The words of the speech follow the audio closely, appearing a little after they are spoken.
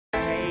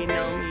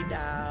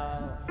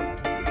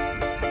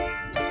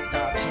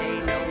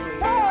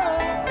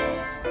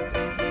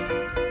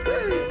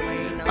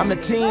I'm the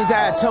teens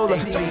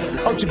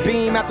Ayatollah, Ultra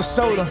Beam out the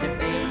soda.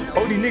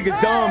 Oh, these niggas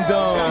dumb.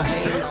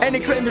 And they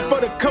claim me for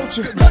the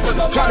culture.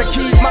 Try to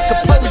keep my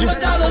composure.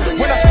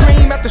 When I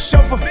scream at the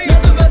chauffeur,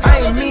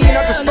 I ain't mean,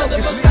 I'm just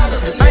focused.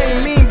 I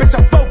ain't mean, bitch,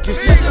 I'm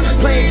focused.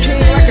 Playing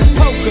king like it's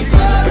poker,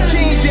 but she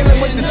ain't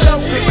dealing with the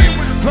joker.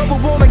 Global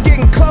warming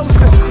getting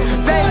closer.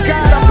 Thank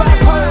God I'm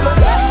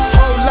bipolar.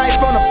 Whole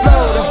life on the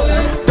floater.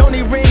 Don't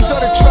need rings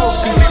or the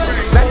trophies.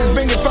 Glasses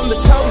bringing from the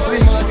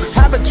toasters.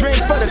 Have a drink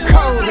for the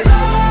coldest.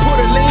 Pour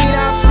the lean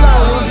out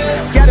slower.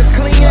 Got us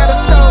clean out of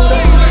soda.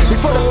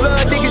 Before the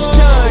flood, niggas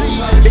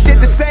judge. They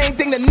did the same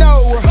thing to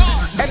Noah.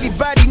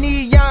 Everybody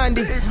need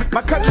Yandhi.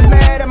 My cousin's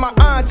mad at my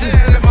auntie.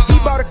 He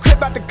bought a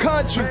crib out the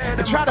country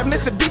and tried to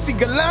miss a BC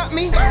gallant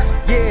me.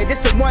 Yeah, this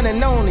the one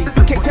and only.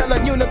 You can't tell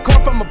a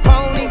unicorn from a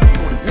pony.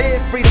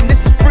 Live freedom,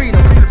 this is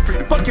freedom.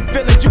 Fuck your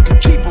feelings, you can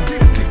keep them.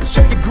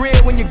 Show your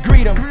grill when you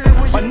greet them.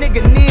 Or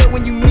nigga kneel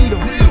when you meet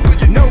him.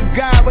 Know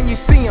God when you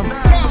see him.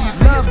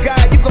 Love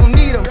God, you gon'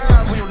 need him.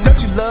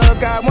 Don't you love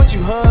God? Won't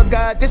you hug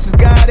God? This is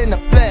God in the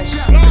flesh.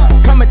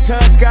 Come and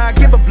touch God,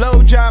 give a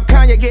blowjob.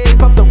 Kanye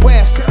gave up the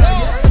West.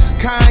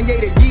 Kanye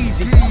the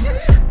Yeezy.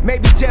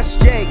 Maybe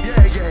just Ye.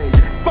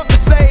 Fuck the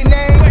slave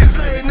name.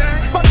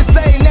 Fuck the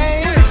slave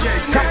name.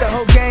 Cop the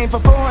whole game for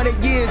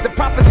 400 years. The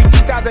prophecy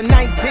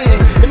 2019.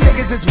 Them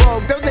niggas is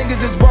woke. Those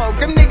niggas is woke.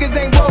 Them niggas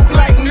ain't woke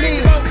like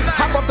me.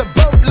 Hop off the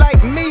boat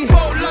like me.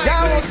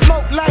 Y'all won't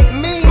smoke like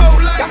me.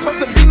 Y'all supposed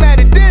to be mad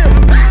at them.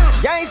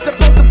 Y'all ain't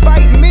supposed to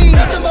fight me.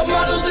 Nothing but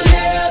models in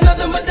here,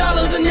 nothing but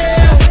dollars in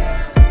here.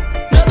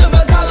 Nothing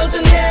but dollars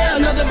in here,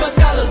 nothing but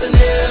scholars in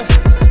here.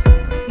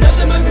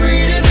 Nothing but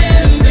greed and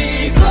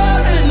envy,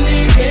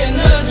 gluttony in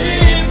the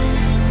gym.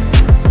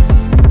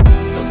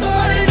 So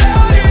sorry,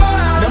 tell me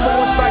why. Number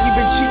one spot, you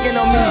been cheating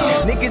on me.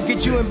 Niggas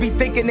get you and be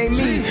thinking they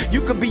me.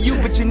 You could be you,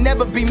 but you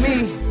never be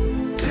me.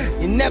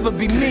 You never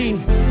be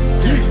me.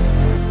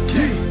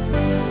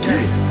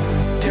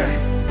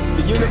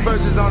 The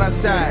universe is on our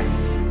side.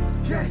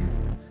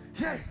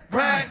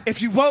 Right.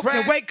 If you woke,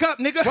 then wake up,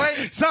 nigga.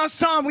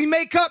 Some we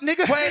make up,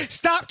 nigga.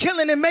 Stop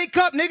killing and make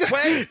up, nigga.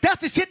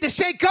 That's the shit that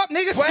shake up,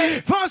 niggas.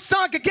 One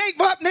song that can't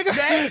up,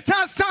 nigga.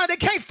 Time song they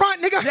can't front,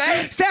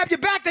 nigga. Stab your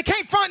back, they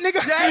can't front,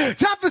 nigga.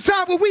 Time for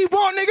song what we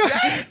want,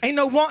 nigga. Ain't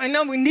no wanting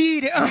them, we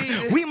need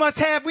it. We must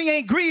have, we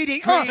ain't greedy.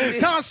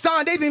 Time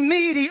song they been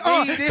needy.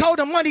 Told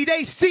them money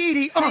they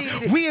seedy.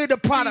 We are the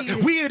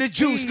product, we are the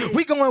juice.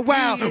 We going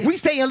wild, we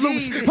staying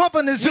loose.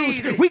 Pumping the Zeus,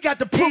 we got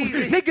the proof.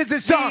 Niggas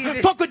is on,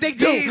 fuck what they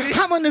do.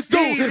 I'm on the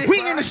stool,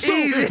 we in the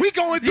stool, we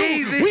going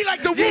through, we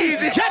like the woo.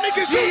 Y'all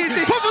niggas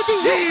do, pump it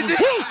through,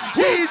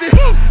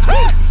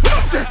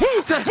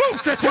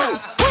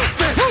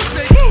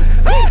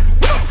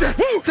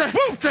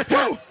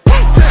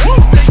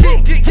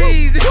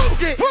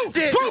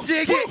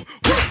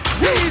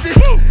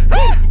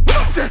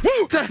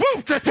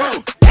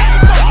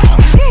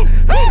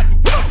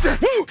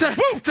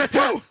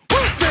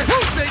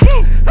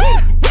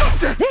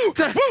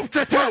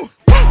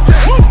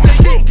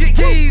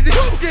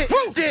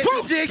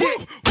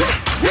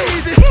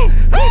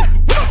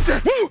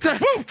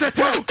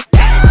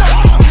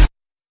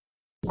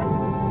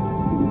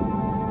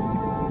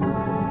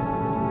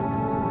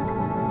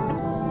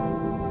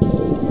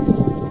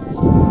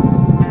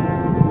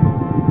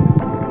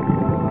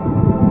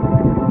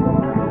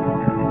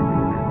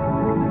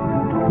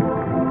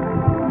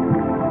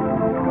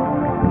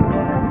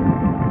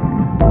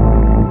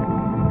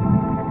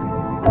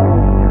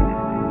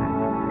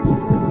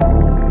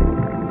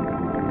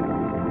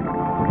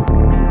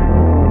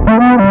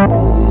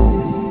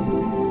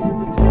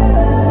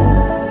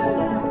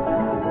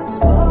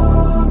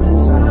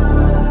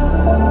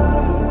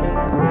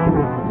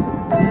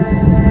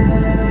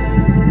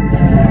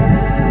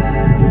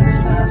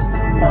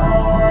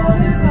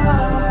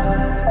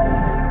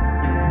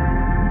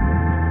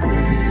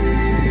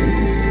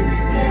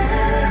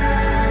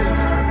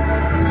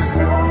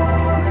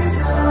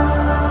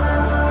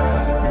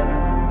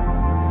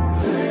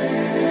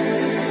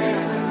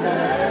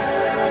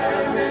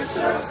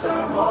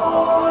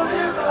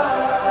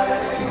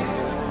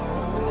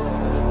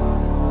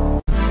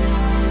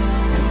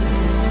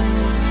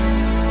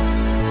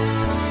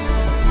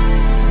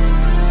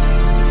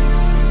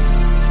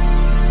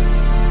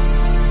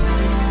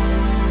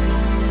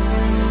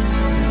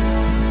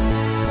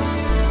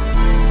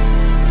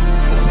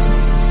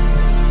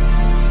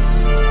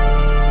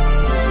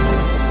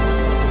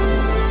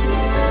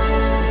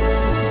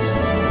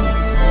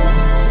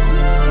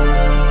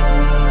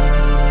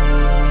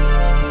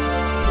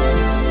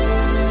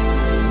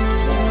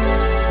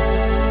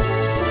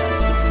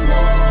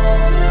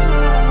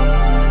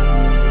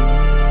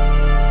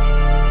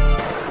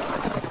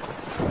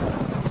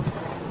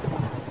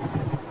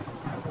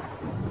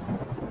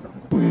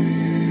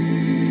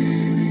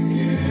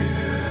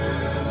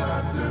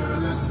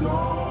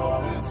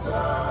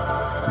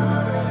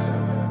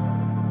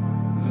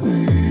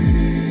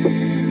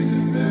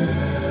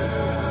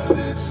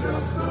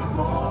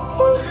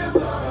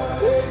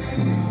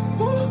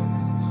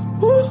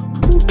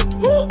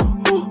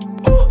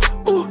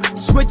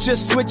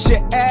 just switch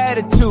your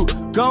attitude.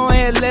 Go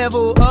ahead,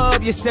 level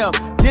up yourself.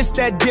 This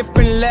that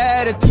different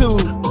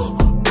latitude.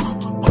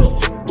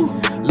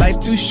 Life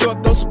too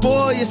short, don't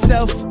spoil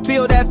yourself.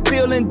 Feel that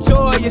feel,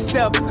 enjoy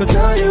yourself. Cause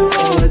girl, you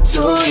owe it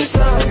to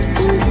yourself.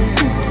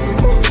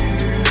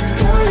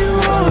 Girl, you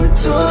owe it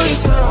to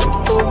yourself.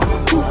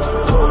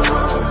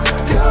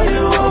 Girl,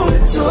 you owe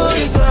it to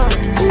yourself.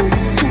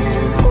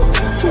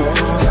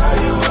 Girl,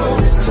 you owe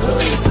it to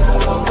yourself.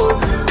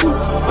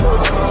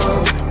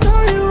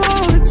 Girl, you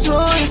owe it to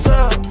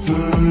yourself.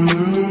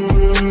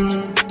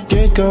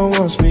 Get gone,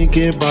 watch me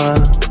get by.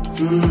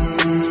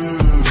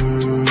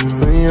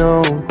 We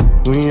on.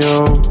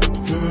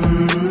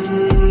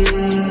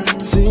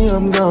 See,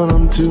 I'm gone,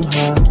 I'm too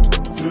high.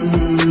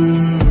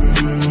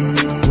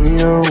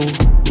 We on.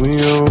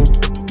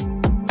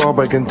 Fall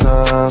back in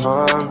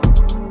time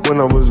when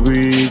I was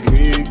weak.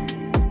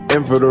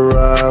 In for the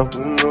ride,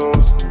 who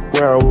knows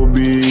where I will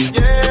be.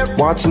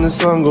 Watching the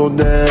sun go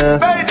down,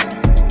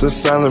 the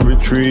silent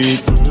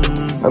retreat.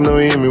 I know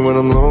you hear me when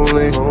I'm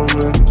lonely.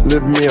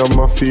 Lift me on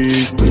my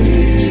feet.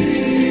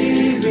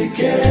 We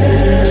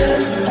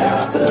began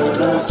after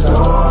the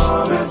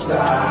storm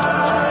inside.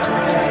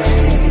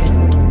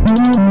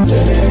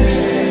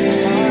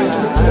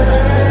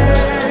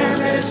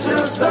 It's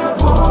just a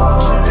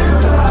morning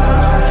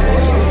light.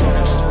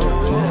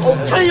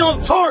 Okay,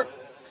 I'm turned.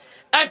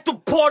 At the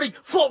party,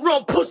 fuck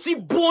round pussy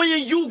boy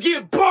and you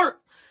get burnt.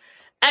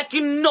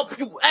 Acting up,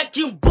 you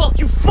acting buff,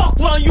 you fuck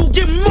round, you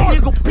get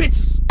murdered. Nigga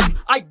bitches,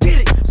 I did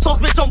it. Sauce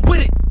bitch, I'm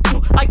with it.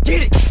 I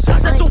get it.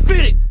 Shots that don't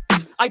fit it.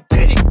 I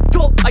did it,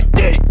 yo, I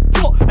did it,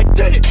 yo, I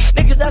did it.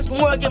 Niggas asking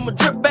where I get my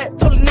drip back.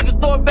 Told the niggas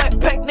throw it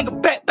backpack, nigga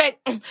back.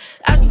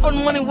 Asking for the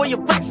money where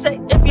your racks at.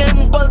 If you ain't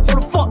my brother, tell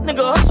the fuck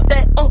nigga hustle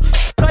that.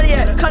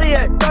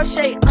 Cartier, dark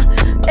shade.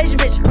 Asian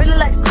bitch, really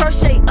like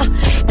crochet.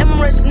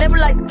 Emirates, never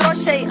like throw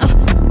shade.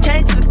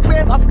 Came to the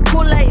crib off the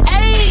Kool-Aid.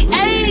 Ayy.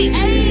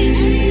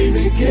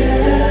 We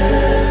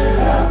began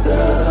after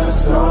the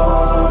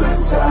storm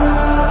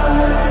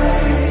inside.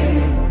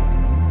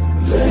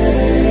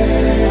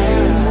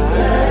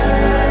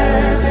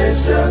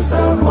 It's just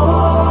a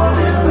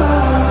morning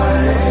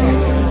light.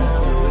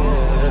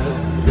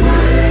 We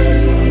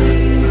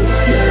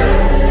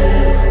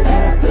began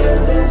after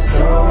the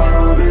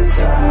storm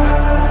inside.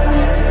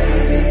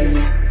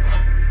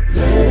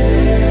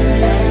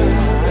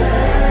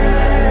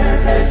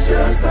 It's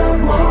just a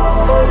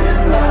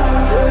morning light.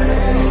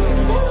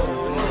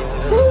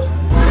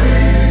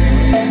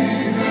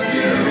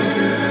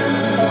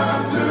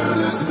 After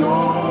the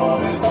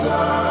storm inside.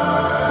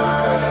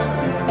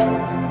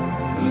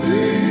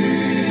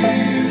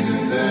 Leaves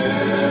is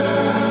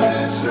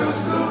dead, it's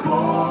just the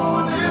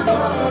morning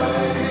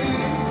light.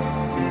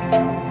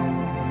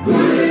 We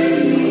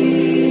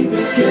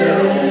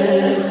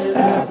began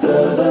after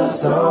the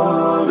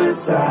storm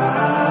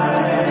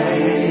inside.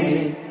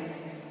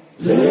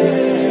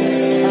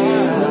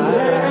 Leaves is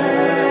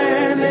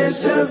dead, it's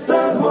just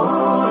the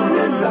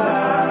morning light.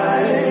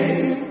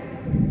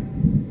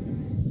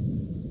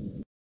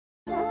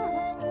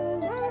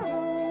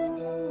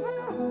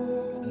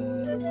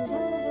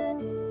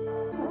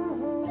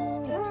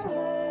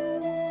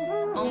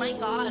 Oh my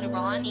God,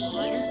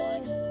 Ronnie.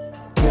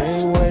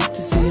 Can't wait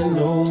to see a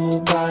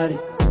nobody.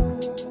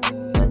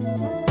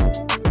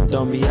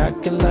 Don't be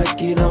acting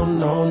like you don't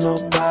know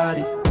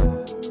nobody.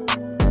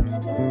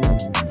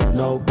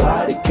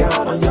 Nobody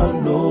count on your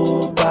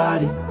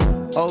nobody.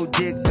 Old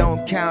dick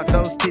don't count,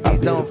 those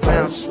titties don't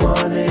count. First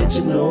one ain't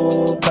your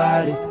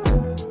nobody.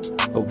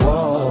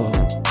 Whoa.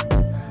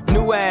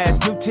 New ass,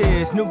 new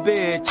tears, new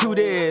bitch, who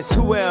this,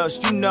 who else,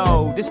 you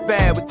know. This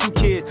bad with 2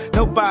 kids,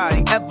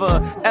 nobody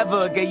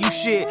ever gave you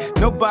shit.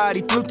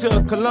 Nobody flew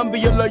to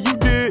Colombia like you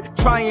did.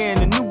 Trying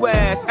a new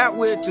ass, out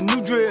with the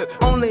new drip.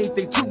 Only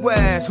think 2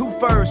 ass, who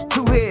first,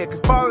 2 hit.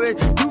 Cause far as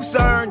you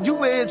concerned,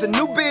 you is a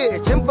new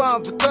bitch. And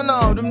bump for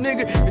on them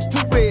niggas, it's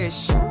too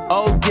rich.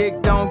 Old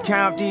dick don't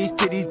count, these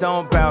titties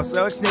don't bounce.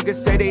 So ex niggas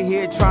say they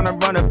here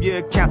tryna run up your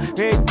account.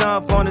 They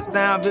dump on the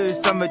down, this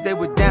summer they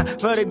were down.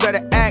 But they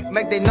better act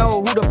like they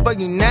know who the fuck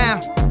you now.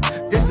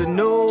 This a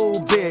new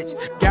bitch,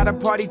 got a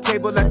party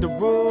table at the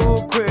Rue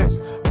Chris.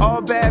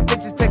 All bad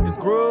bitches take a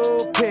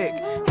group pic.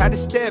 Had to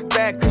step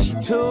back cause she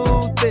too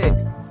thick.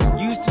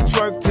 Used to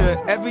twerk to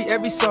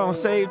every song.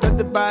 Saved up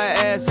to buy an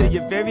ass so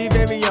you're very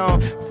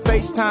own.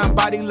 FaceTime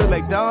body look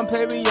like Dom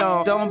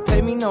Perignon. Don't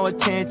pay me no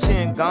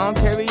attention, gon'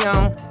 carry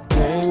on.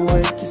 Can't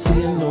wait to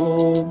see a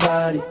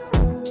nobody.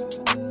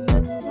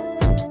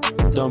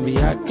 Don't be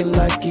acting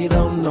like you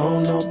don't know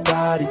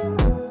nobody.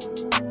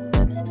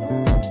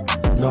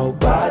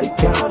 Nobody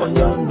count on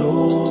your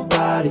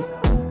nobody.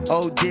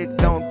 Old dick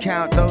don't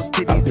count, those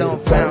titties don't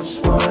count.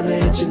 First one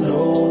ain't your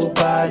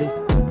nobody.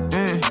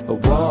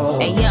 Whoa.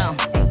 Hey yo,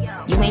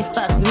 you ain't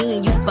fuck me,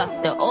 you fuck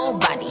the old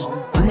body.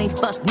 You ain't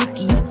fuck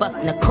Nikki, you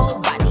fuck Nicole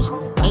body.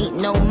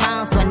 Ain't no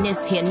miles when this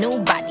here new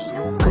body.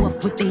 Go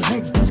up with their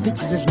heads, these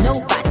bitches is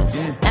nobody.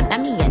 Got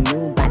me a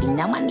new body,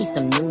 now I need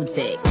some new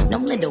dick. No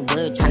little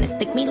word tryna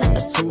stick me like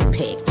a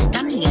toothpick.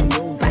 Got me a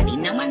new body,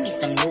 now I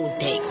need some new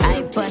dick.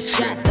 I bust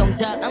shots, don't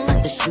duck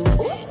unless the shoes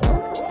fit.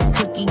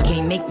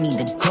 me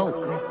the goat.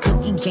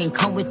 Cookie game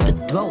come with the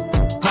throat.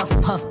 Puff,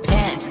 puff,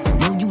 pass.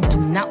 No, you do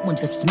not want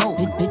the smoke.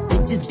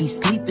 Bitches be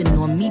sleeping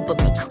on me, but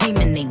be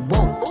claiming they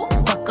woke.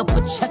 Fuck up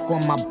a check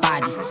on my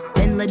body,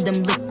 then let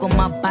them lick on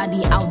my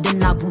body out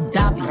in Abu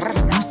Dhabi.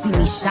 You see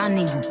me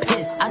shining, you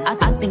pissed.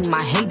 I think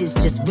my haters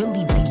just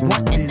really be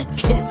wanting a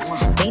kiss.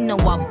 They know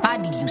I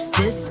body you,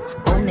 sis.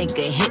 Old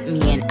nigga hit me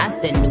and I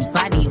said, new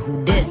body,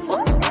 who this?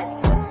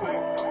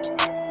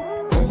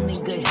 Old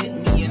nigga hit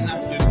me and I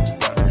said,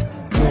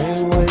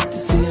 can't wait to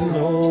see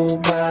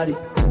nobody.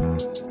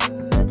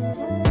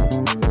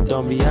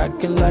 Don't be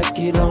acting like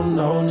you don't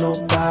know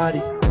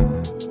nobody.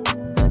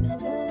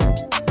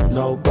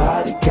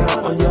 Nobody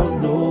count on your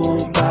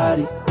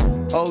nobody.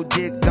 Old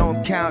dick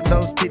don't count,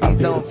 those titties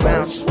don't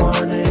bounce. First one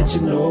to hit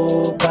you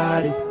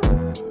nobody.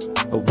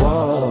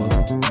 Whoa.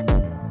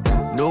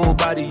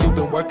 Nobody, you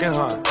been working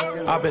hard.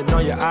 I've been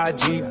on your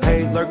IG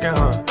page lurking,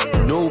 huh?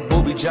 New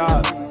booby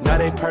job, now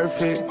they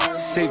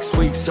perfect. 6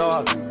 weeks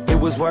off, it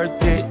was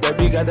worth it.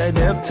 Baby got that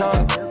damn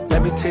talk,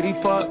 let me titty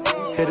fuck.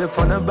 Hit it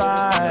from the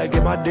back,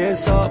 get my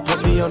diss up.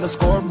 Put me on the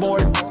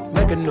scoreboard,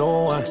 make a new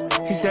one.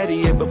 He said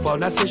he hit before,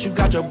 now since you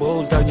got your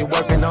boobs done, you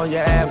working on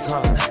your abs,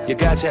 huh? You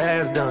got your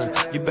ass done,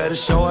 you better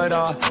show it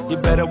off, you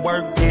better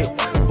work it.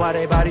 Why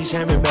they body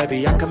shaming,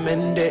 baby, I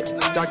commend it.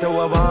 Dr.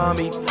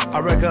 Wabami, I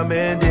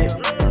recommend it.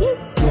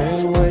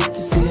 Can't wait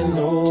to see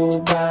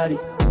nobody.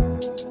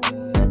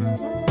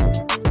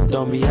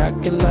 Don't be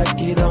acting like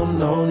you don't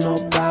know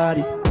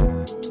nobody.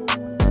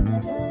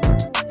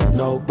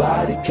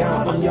 Nobody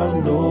count on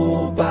your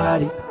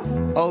nobody.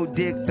 Old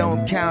dick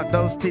don't count,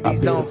 those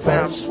titties don't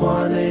bounce. First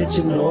one to hit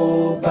you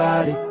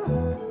nobody.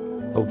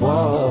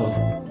 Whoa.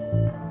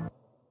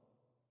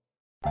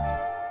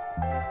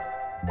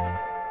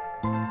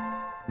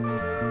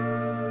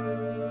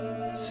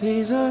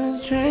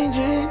 Seasons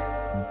changing,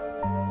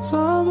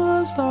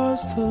 summer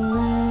starts to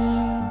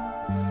leave,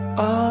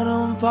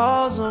 autumn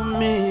falls on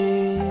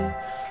me,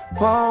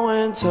 fall,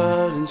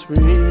 winter, and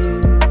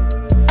spring.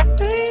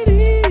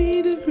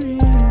 80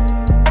 degrees,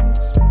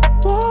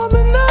 warm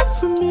enough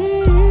for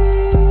me.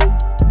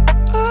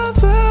 I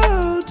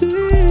felt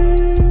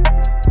deep,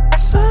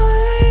 so I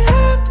ain't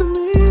have the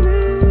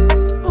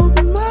meaning.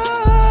 Open my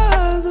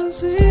eyes, I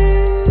see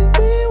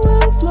we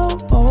will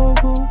float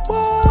over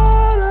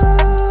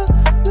water,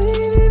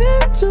 leaning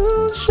into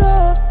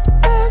shore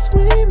as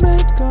we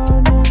make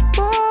our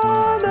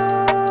nirvana.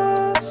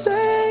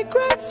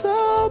 Sacred, so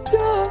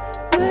pure,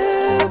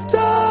 lift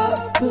up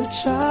the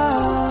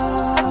child.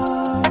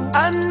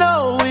 I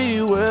know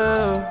we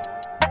will.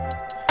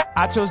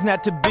 I chose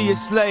not to be a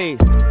slave.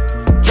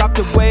 Dropped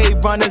the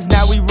wave runners,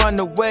 now we run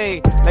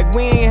away. Like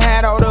we ain't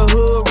had all the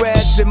hood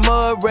rats and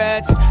mud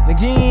rats. Like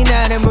you ain't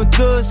had them with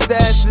good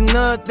stats and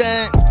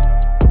nothing.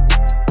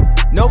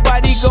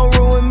 Nobody gon'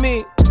 ruin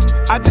me.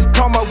 I just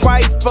call my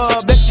wife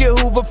up, let's get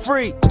Hoover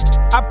free.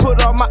 I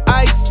put all my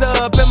ice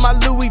up in my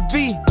Louis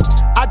V.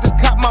 I just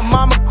caught my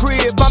mama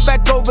crib, I'm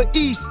back over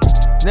east.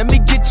 Let me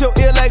get your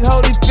ear like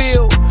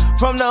Holyfield.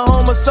 From the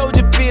home of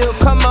Soldier Field,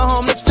 coming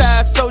home to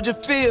side Soldier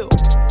Field.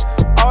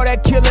 All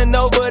that killing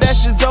over,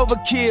 that's just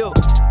overkill.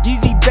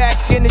 Yeezy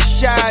back in the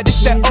shine,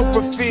 it's that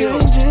Oprah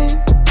field.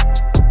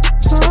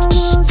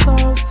 Summer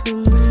starts to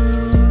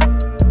leave,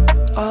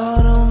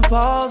 autumn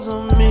falls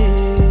on me,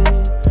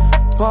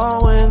 fall,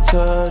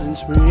 winter, and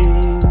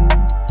spring.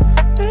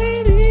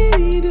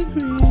 80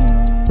 degrees,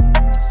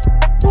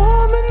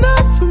 warm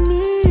enough for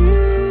me.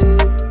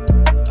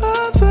 I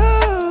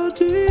felt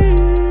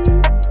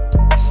deep,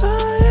 so I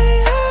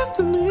ain't have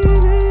the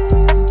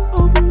meaning.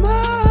 Open my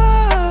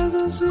eyes, I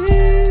see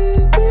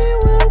we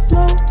will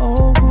float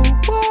over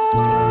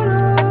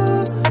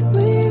water,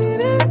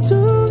 leaning into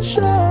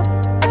shore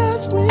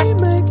as we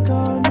make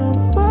our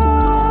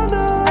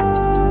nirvana.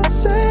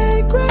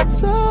 Sacred,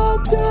 so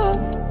pure,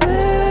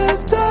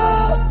 lift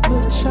up the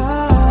child.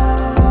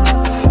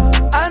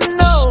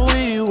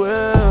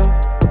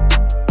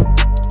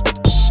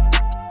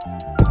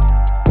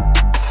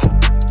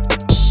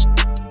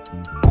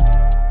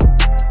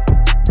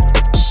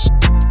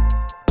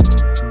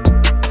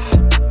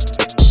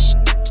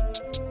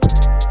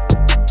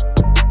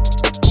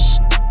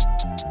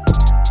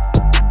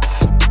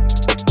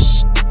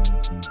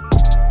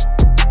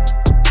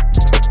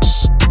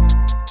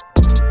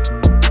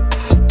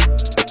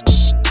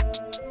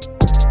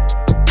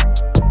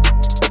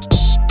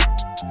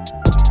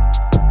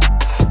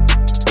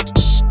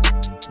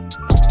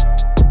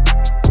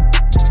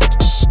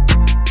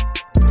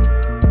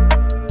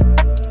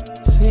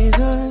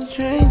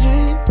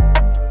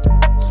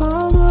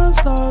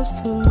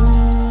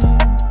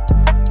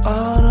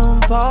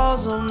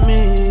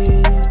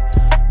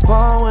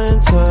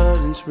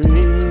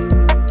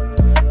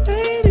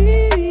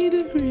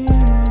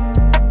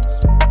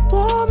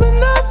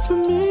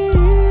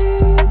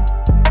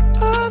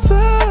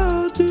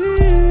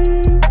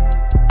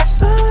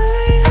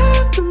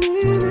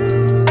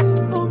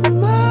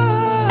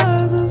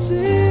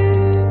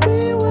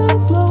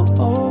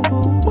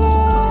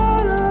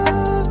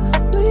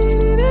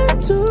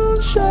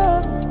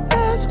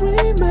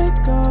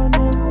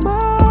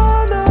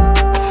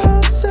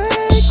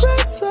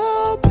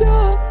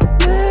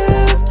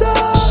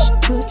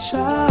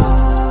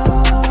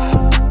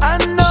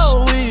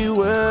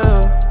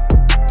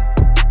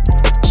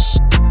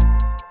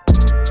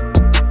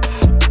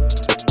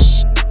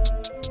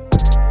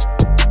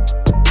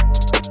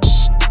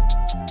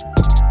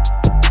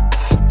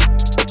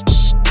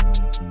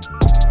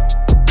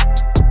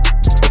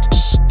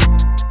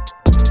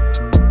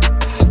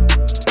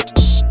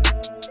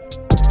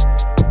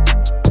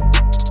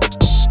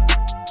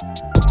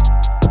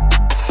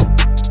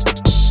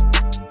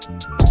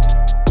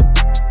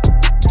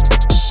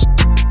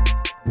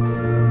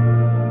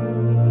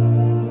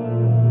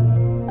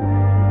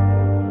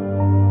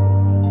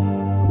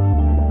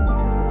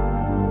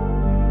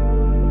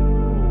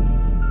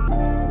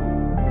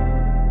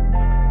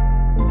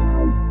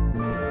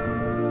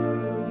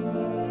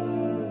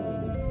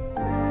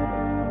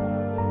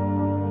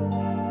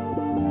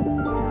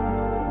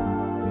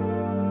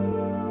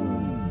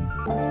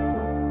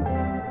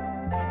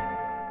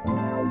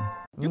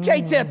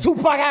 can't tell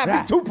Tupac how to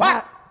be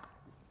Tupac.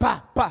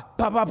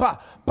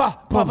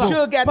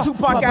 Suge got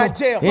Tupac out of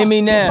jail. Hear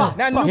me now.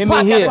 Hear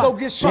me here.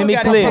 Hear me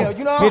clear.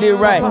 Get it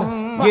right.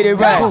 Get it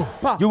right.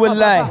 You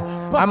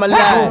alive. I'm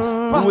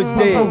alive. You was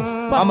dead.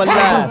 I'm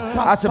alive.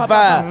 I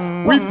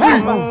survived. We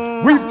free.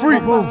 We free.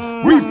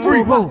 We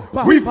free.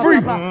 We free.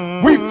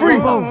 We free.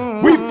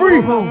 We free.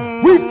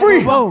 We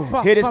free.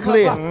 Hear this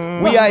clear.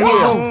 We are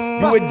here.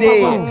 You were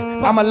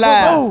dead. I'm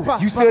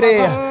alive. You still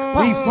there.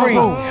 We free.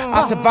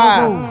 I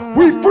survived.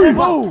 We free.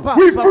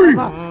 We free.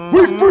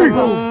 We free.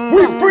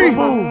 We free.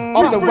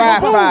 Off the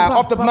Wi-Fi.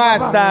 Off the my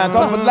side.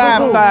 Off the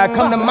Wi-Fi.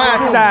 Come to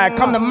my side.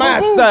 Come to my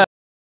side.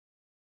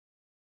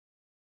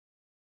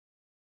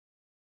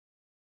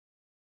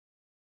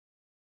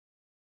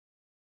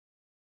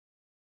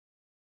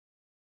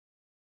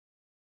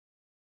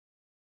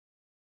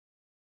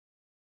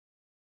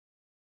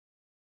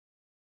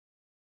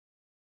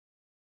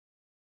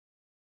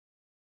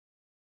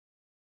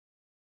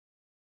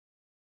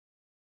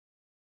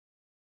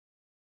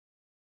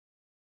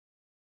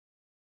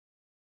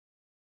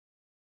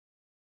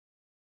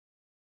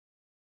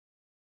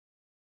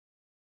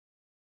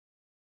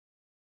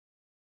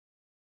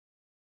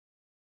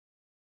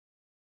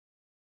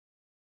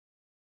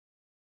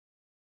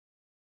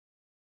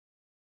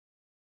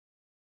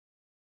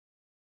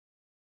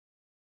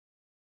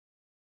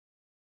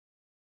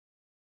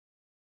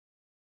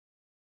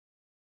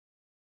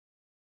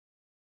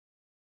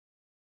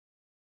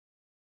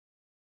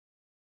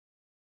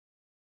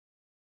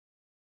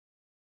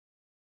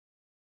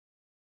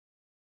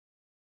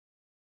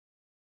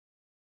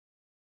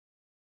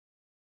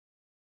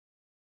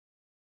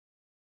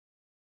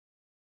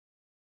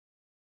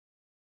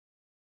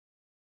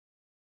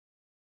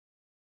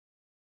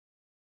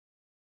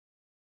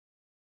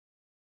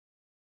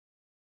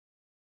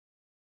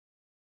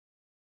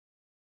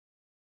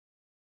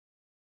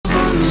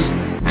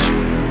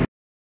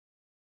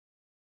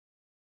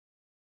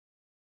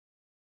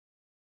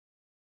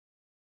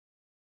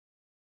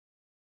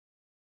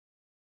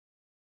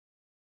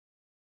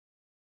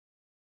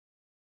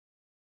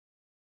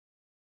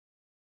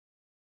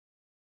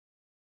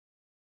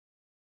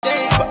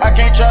 But I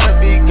can't try to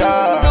be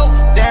God.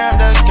 Damn,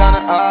 that's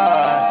kinda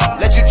odd.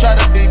 Let you try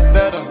to be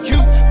better. You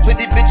put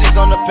these bitches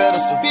on the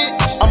pedestal.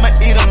 I'ma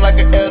eat them like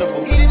an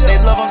edible. They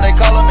love them, they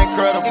call them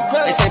incredible.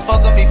 They say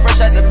fuck them, be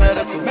fresh out the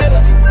medical.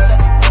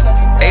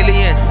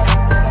 Alien,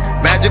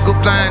 magical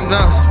flying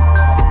gun.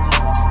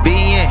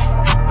 Being,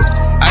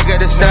 I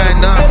gotta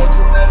stand up.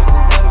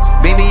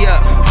 Beam me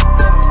up.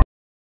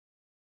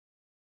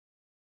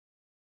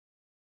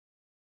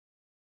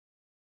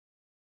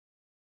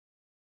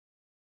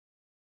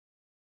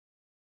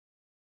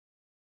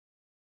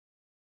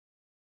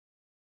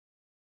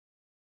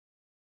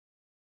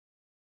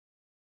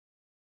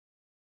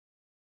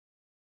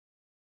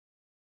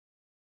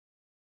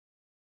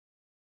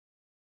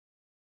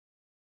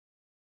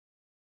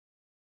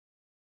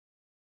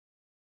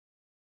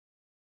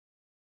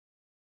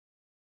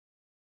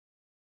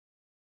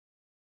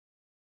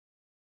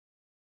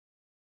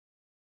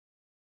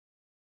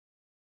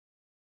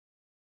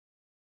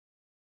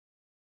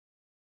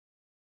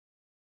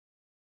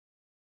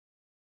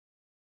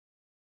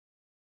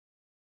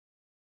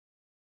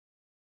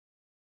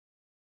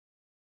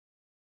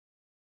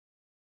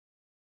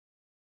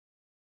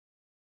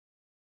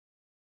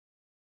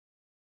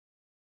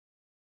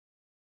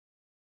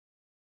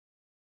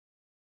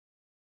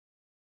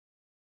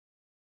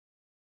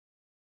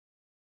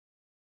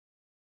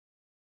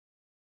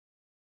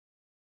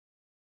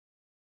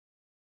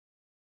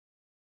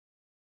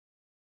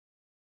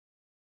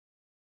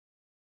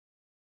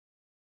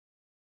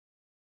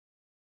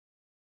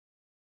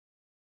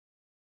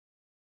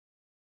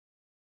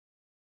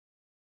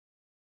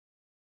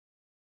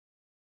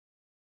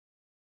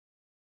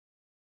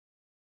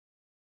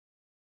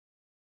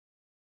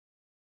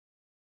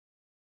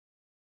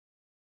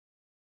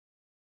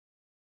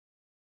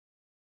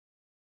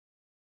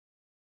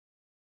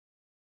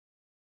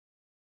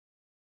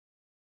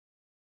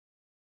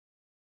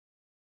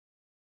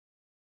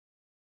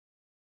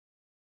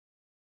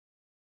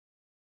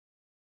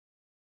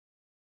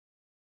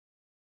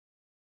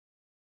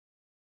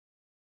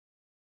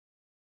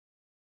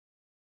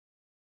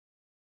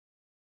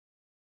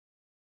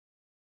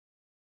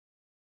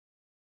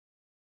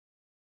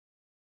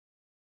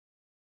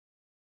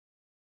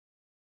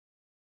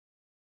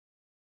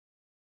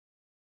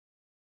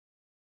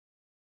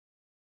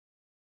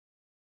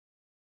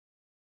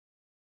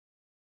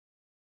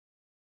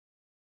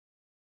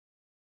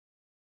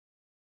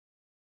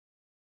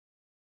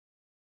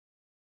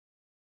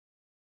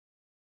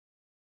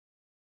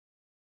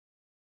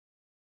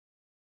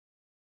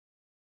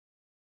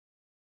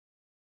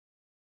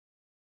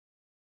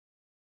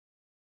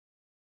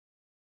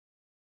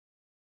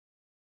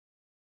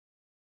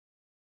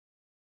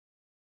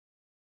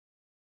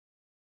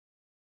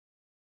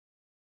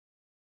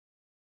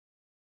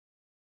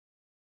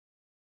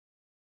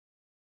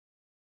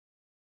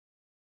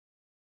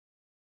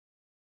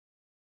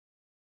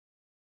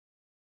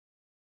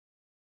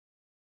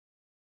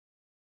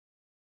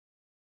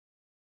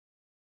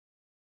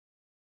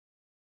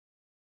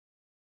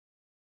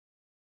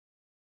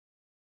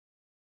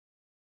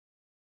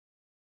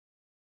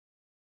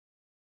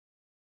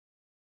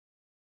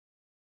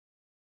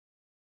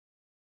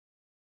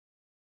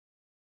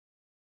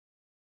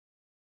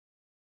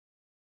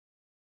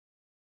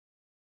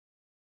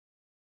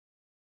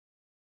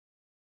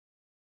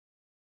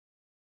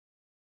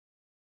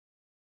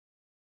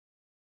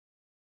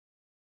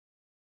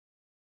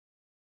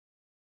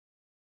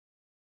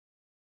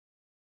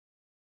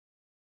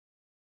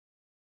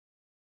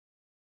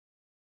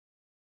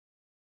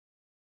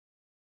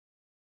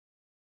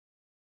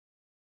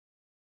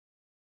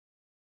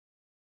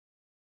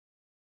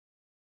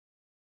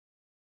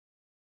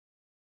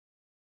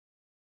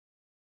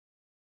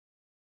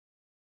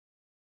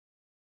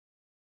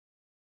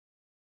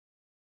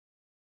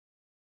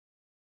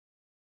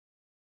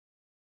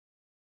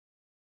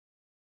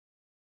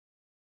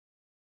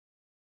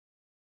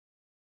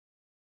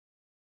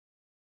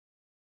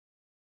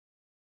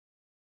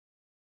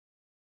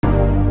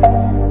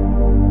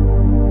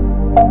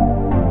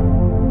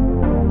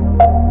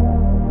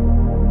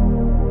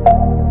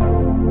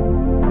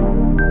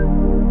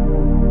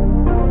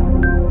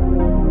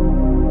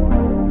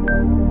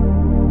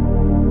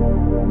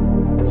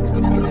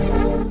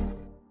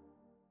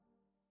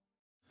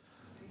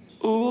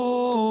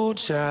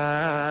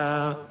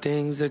 child,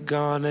 things are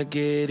gonna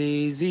get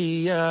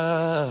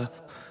easier.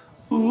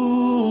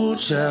 Ooh,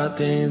 child,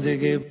 things are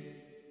get.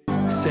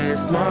 Say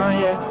it's mine,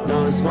 yeah,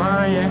 no it's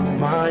mine, yeah,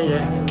 mine,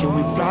 yeah. Can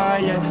we fly,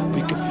 yeah,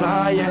 we can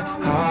fly, yeah,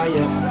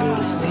 higher. Build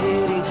a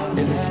city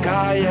in the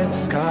sky, yeah,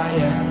 sky,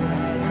 yeah.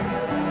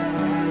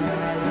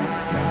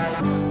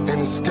 In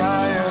the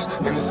sky,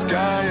 yeah, in the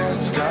sky, yeah,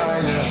 sky,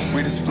 yeah.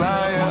 We just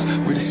fly,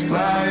 yeah, we just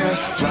fly, yeah,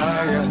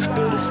 fly, yeah.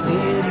 Build a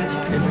city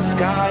in the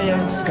sky,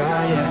 yeah,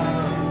 sky, yeah.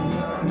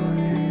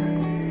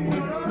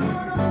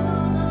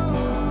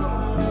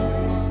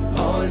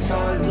 Oh, it's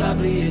always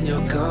lovely in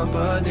your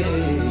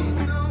company.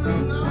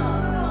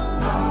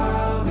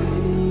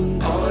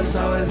 Oh, it's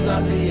always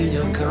lovely in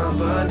your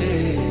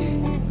company.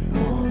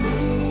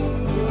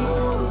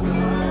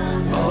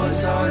 Oh,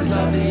 it's always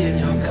lovely in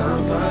your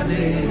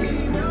company.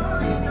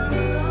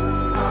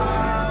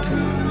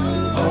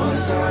 Oh,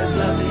 it's always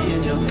lovely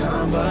in your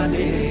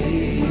company.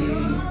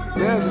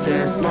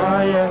 Says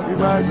Maya,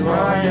 rise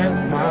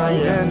Maya,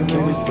 Maya.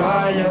 Can we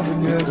fly, yeah,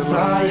 we can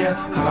fly, yeah,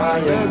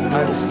 higher.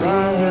 Out of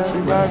city,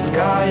 rise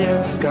sky,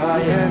 yeah, sky,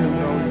 yeah.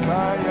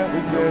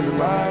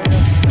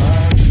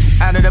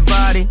 Out of the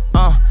body,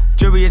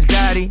 jury is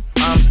gaudy,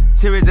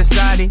 serious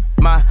society,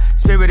 my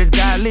spirit is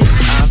godly.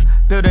 I'm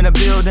building a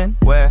building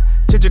where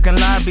children can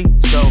lobby,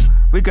 so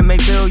we can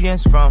make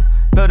billions from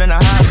building a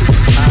hobby.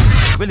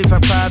 I'm really for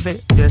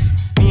private, just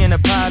me and the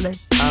pilot.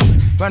 I'm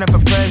running for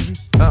president,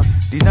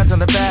 these nuts on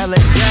the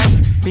ballot, yeah.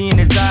 Being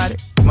exotic,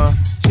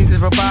 machines is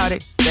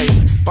robotic. They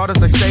bought us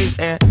like slaves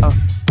and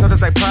sold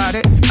us like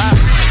product.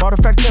 I bought a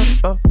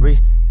factory,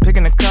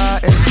 picking a car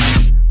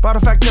and bought a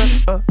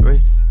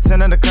factory.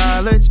 Sent him to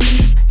college.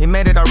 He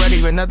made it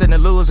already with nothing to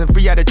lose and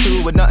free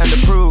attitude with nothing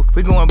to prove.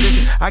 We going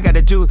big. I got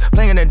a Jew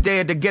playing the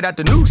dead to get out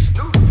the noose.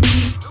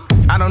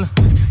 I don't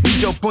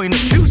need your point of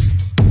views.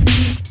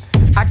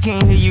 I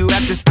can't hear you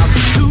at this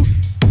altitude.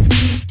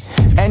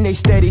 And they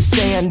steady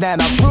saying that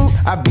I'm rude.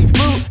 I be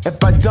rude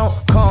if I don't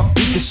come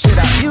beat the shit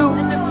out of you.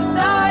 And if we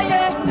die,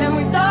 yeah, then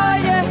we die,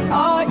 yeah,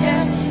 oh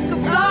yeah. We can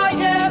fly,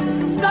 yeah, we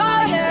can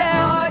fly,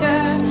 yeah, oh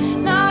yeah.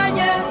 Night,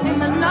 yeah, in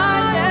the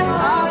night,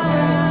 yeah, oh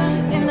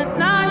yeah. In the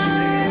night,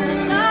 in the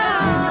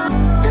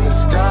night. In the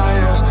sky,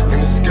 yeah, in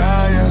the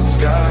sky, yeah,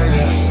 sky,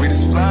 yeah. We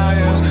just fly,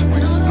 yeah, we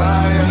just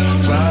fly,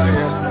 yeah, fly,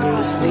 yeah. Build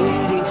a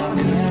city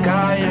in the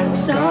sky, yeah,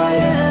 sky,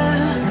 yeah.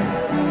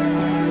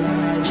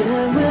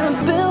 Yeah, we're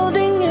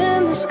building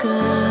in the sky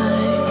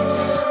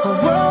a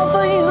world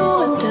for you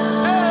and I.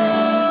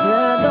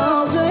 Let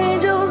those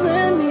angels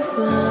in me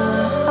fly.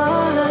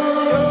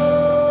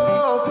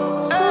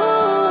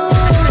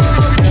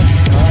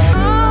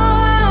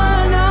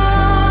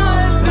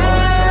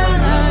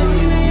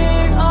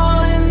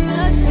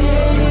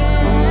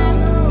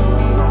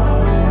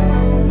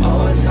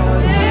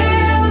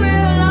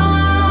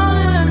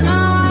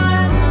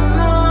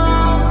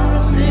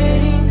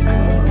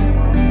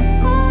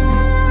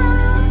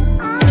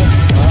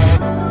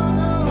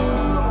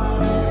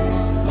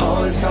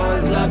 It's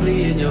always lovely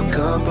in your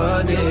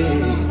company.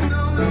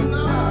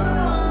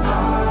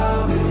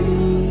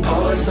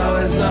 Oh, it's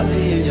always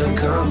lovely in your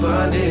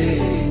company.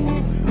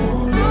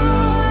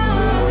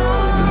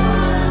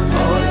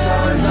 Oh, it's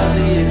always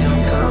lovely in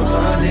your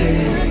company.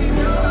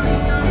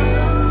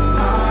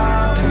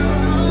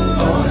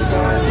 Oh, it's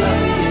always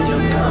lovely in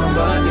your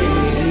company.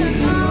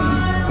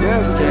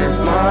 Says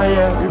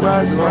Maya,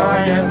 rise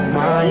Maya,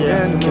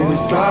 Maya. Can we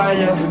fly,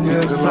 yeah, we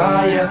can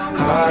fly, yeah,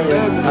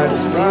 higher. Out of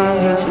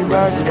city,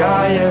 rise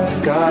sky, yeah,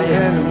 sky,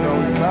 yeah.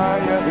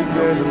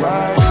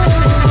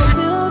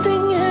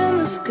 Building in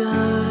the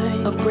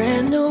sky a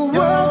brand new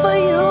world for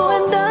you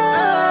and I.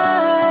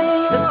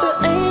 Let the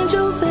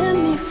angels in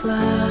me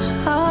fly.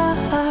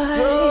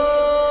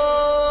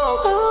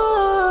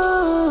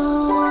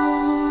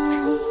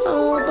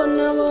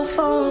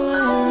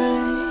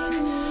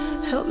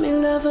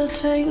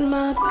 Take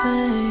my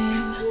pain.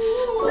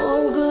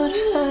 Oh, good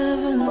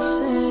heavens,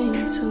 sing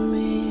to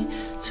me,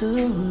 to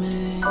me.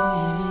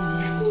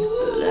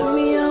 Let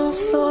me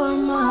outsoar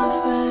my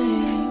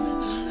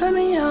fame. Let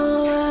me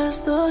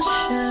outlast the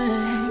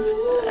shame.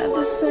 At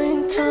the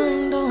same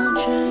time, don't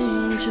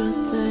change a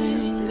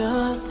thing,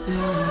 a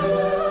thing.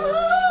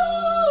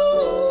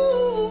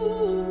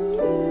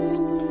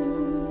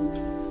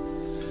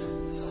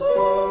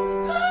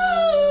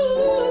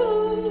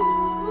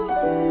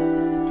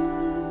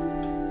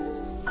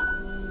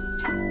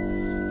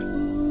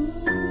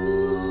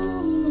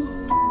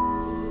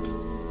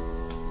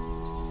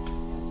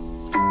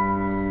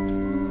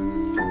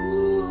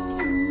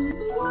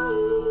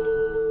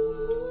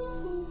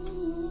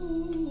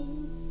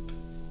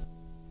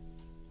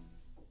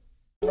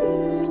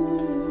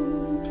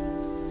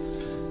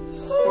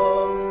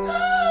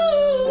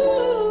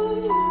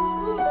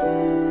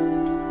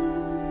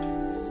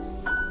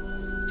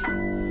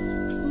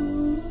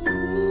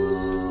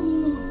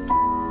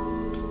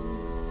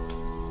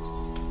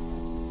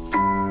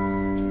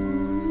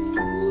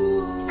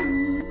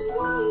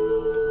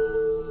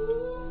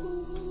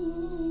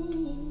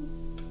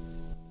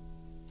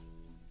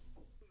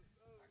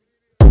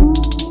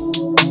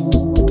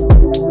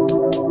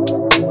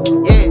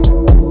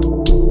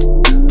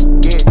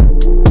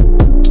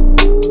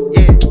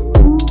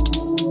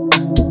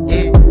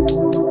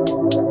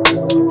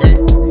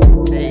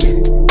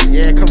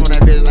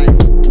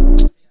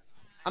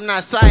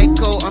 not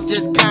psycho, I'm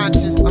just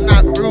conscious. I'm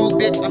not rude,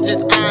 bitch, I'm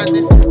just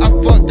honest. I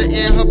fucked her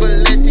in her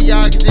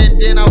Balenciagas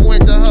and then I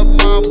went to her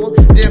mama.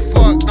 Then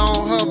fucked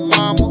on her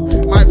mama.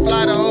 Might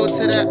fly the hoe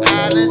to the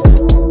islands.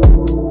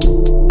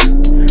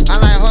 I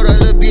like, hold up,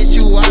 little bitch,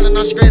 you wildin'.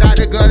 I'm straight out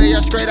the gutter,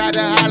 yeah, straight out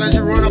the islands.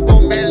 You run up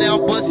on Medley,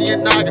 I'm bustin' your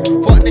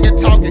noggin. Fuck nigga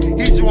talking,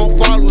 he just won't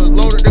follow us.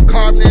 Loaded the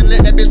carbon and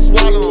let that bitch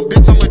swallow him.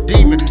 Bitch, I'm a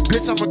demon,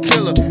 bitch, I'm a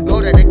killer.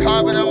 Loaded the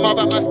carbon, I'm all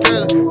about my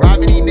skiller.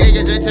 Robbing these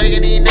niggas and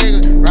taking these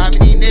niggas.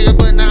 Robbing these niggas,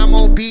 but now I'm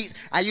on beats.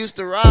 I used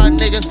to rob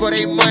niggas for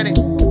their money.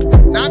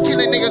 Now I'm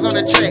killing niggas on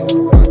the track.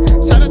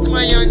 Shout out to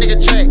my young nigga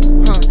track.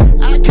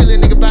 I kill a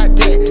nigga by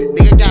that.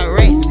 Nigga got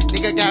race,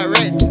 nigga got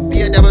rest.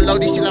 Be a double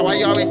load, this shit like why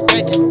you always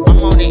stacking.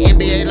 I'm on the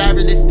NBA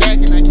library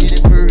stacking. I get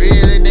it for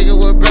real, a nigga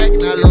with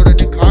bracket. I loaded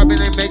the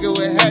carbon and make it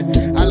with hat.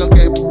 I look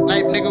at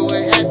life, nigga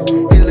with hat.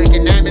 He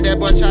looking at me,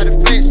 that boy try to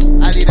flinch.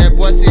 I leave that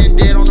boy sitting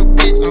dead on the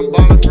bitch. I'm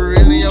ballin' for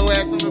real and your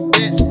ass on the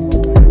bench.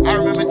 I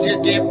remember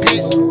just getting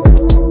pinched.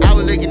 I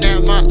was looking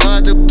at my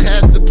other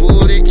pastor,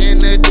 booty in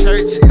the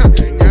church.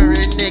 Young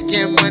rich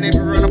nigga and money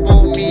run up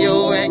on me,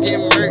 your ass get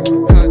murked.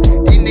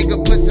 These nigga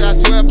pussy, I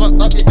swear if I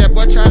up it, that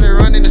boy try to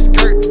run in the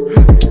skirt.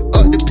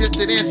 Up the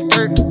pistol, then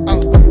skirt.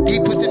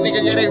 These pussy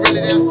niggas, yeah, they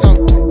really damn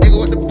soft. Nigga,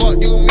 what the fuck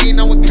do you mean?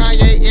 I'm with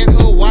Kanye in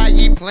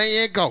Hawaii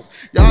playing golf.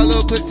 Y'all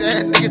little pussy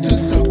ass nigga too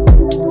soft.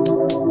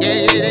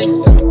 Yeah, yeah, they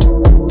soft.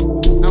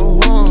 I'm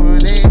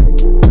warning.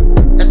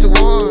 That's a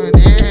warning.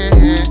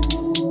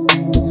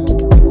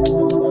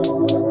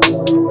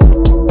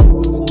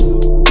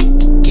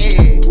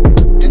 Yeah.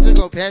 Then just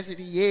go pass it,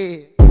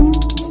 yeah.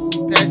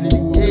 Pass it,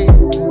 yeah.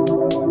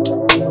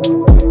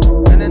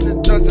 And then the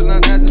thought till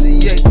I'm passing the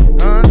yeah.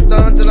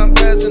 Thought till I'm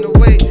passing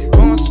away.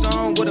 On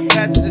song with a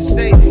patch to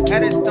say.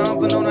 Had it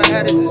thumping on a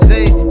had it to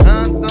say.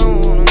 I'm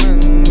throwing on a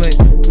minimum wage.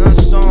 None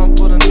song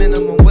for the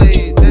minimum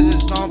wage. There's a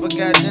song for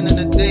God end of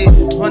the day.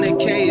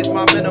 100K is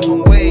my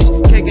minimum wage.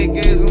 KKK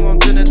is on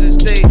thin of the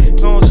state.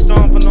 Don't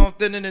stomping on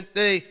thin of the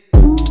day.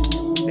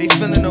 They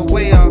feeling the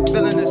way I'm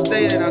feeling the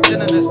state, and I'm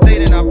feeling the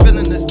state, and I'm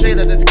feeling the state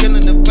that's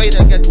killing the fate.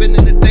 I got been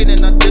in the date,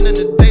 and I did in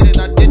the date,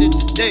 and I did it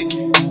today.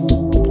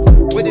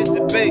 With this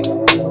debate,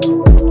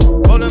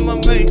 holding my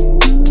mate,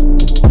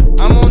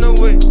 I'm on the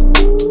way.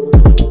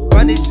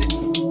 Why they sit,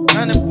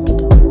 got it,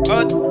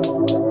 done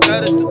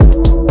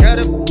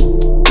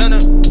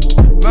it,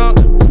 mount,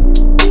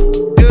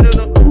 build it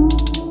up,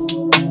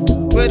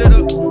 wait it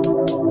up,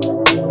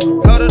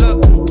 hold it up,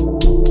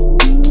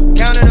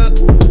 count it up.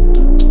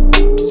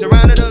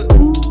 Surround it up,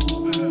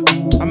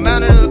 I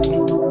mount it up,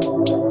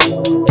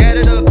 get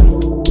it up,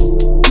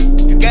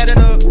 you get it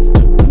up,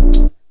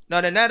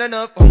 no they're not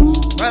enough,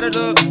 ride it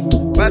up,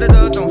 don't ride it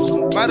up,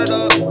 ride it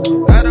up,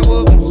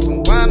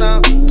 don't wind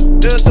up,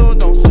 just don't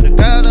see the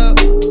girl up,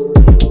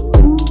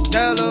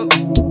 girl up.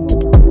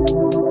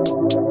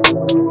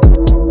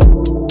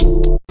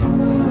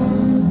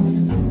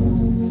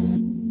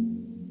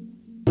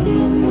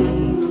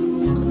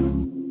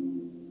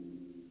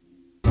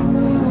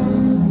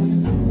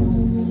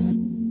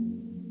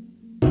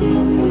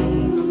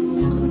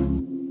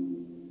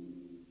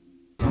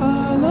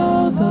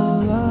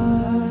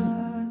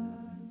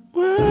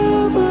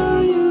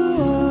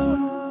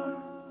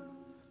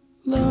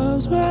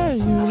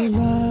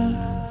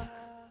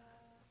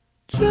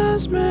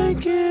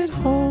 Make it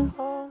home.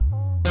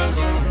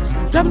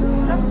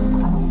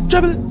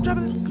 Traveling,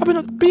 I've been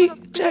on the beach,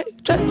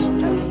 jets.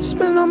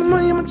 Spending all my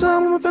money and my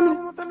time with my family.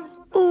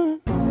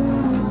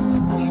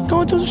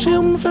 Going through some shit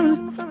with my family.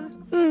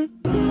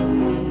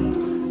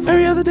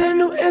 Every other day,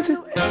 new answer.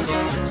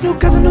 New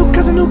cousin,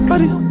 new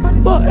buddy.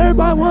 But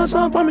everybody wants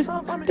something from me.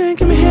 They ain't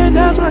give me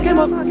handouts when I came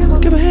up.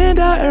 Give a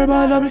handout,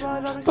 everybody love me.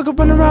 Fuck up,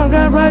 run around,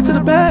 got right to the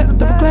back.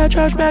 Duffel clad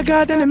trash bag,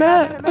 goddamn they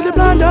mad. Let the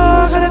blind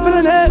dog, how they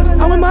feeling it?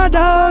 I'm with my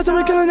dogs, and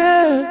we killing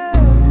it.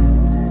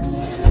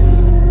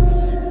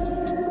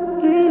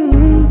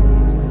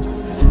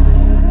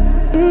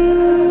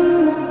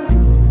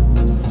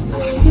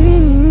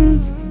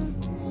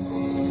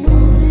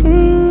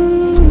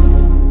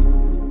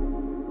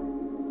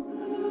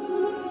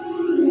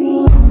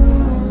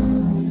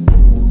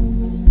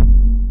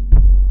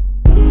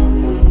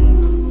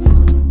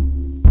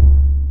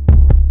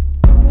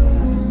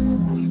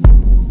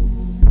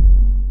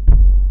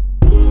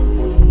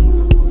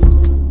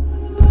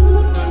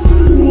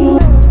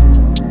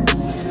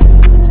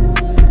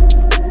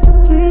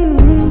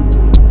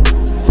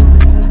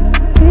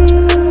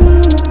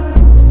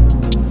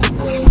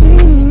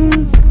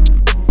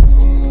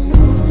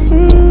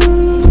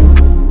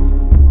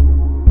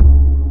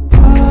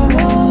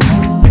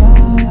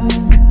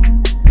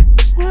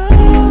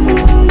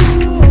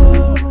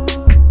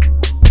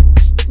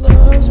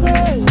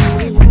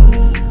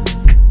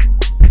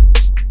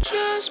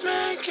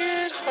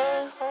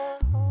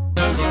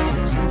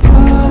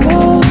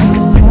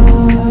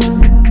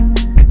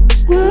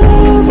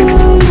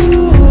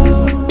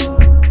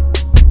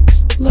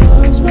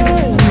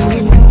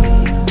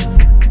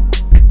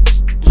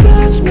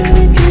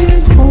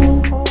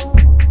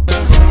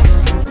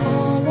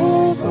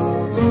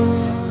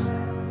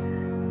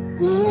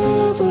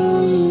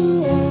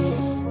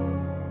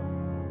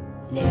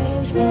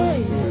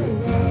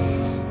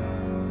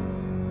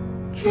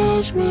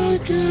 let's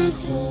make it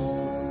home.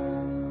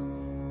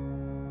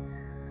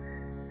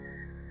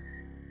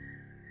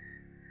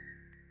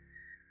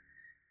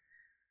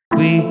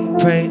 We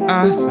pray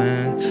our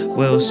man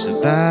will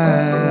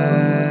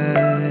survive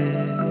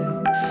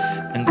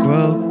and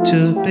grow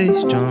to be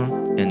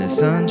strong in the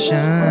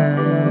sunshine.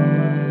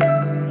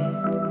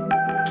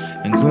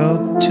 And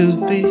grow to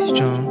be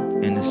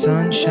strong in the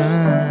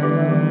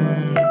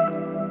sunshine.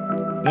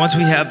 Once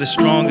we have the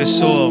strongest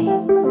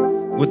soil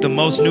with the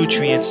most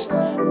nutrients,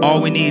 all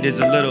we need is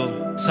a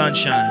little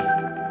sunshine.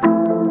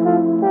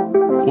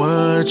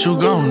 What you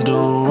gonna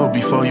do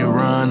before you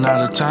run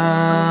out of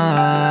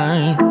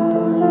time?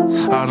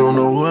 I don't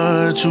know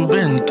what you've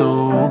been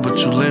through, but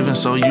you living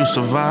so you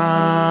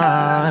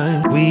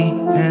survive. We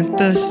plant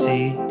the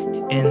seed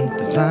in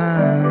the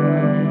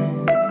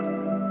vine.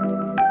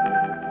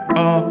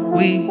 All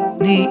we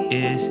need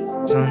is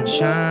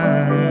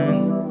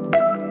sunshine.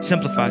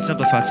 Simplify,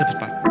 simplify,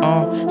 simplify.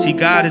 See,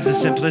 God is the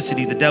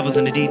simplicity, the devil's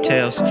in the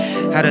details.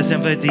 How the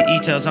simplicity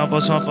details, song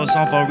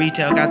for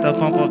retail. Got the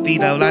pump for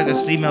feedo like a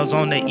emails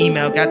on the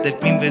email. Got the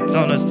beam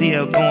on the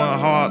steel, going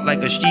hard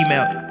like a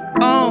she-mail.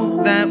 All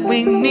that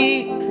we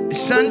need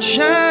is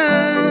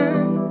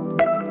sunshine.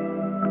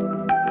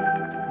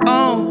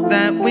 All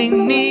that we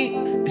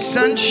need is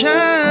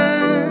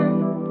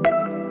sunshine.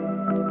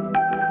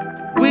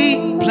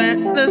 We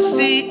plant the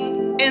seed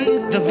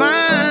in the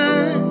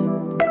vine.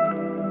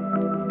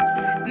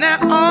 Now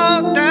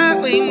all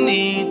that we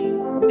need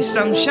is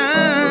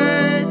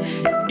sunshine.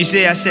 You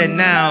see, I said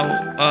now,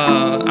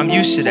 I'm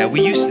used to that.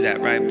 We used to that,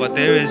 right? But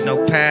there is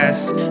no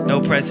past, no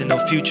present, no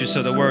future.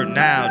 So the word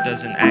now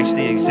doesn't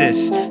actually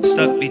exist.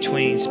 Stuck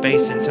between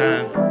space and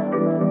time.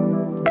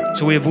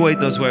 So we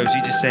avoid those words.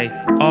 You just say,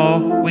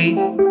 all we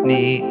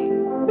need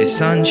is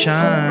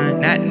sunshine.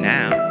 Not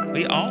now.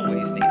 We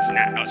always need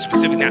now,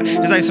 specific now.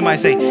 It's like somebody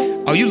say,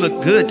 oh, you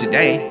look good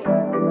today.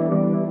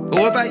 But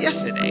what about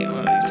yesterday?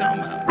 What are you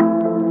talking about?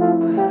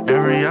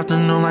 Every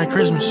afternoon like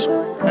Christmas.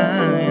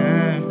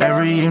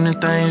 Every evening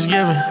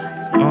Thanksgiving.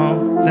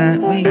 All that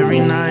we every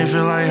need. night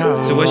feel like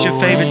Halloween. So what's your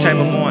favorite type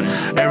of morning?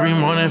 Every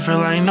morning feel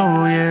like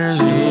New Year's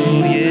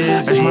Eve.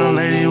 Ask my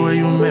lady, will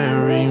you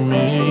marry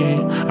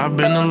me? I've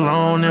been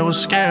alone, it was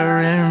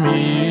scaring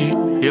me.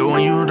 Yeah,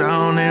 when you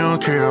down, they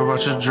don't care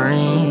about your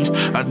dreams.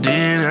 I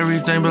did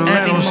everything, but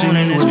let them see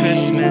me weak.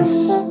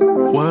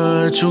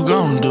 What you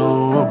gonna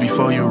do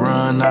before you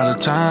run out of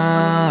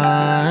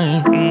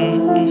time?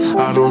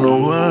 I don't know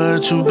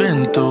what you've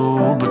been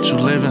through, but you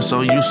living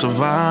so you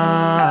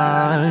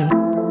survive.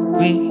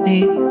 We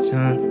need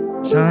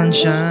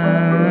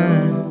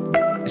sunshine.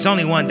 It's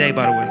only one day,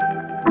 by the way.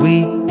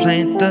 We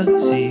plant the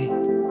seed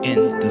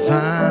in the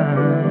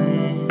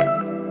vine.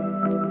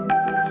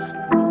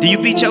 Do you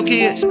beat your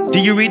kids? Do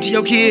you read to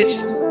your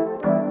kids?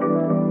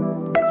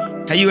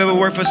 Have you ever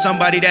worked for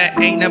somebody that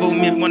ain't never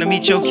want to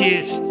meet your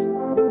kids?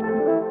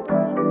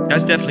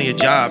 That's definitely a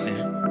job,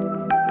 man.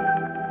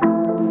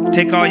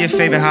 Take all your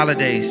favorite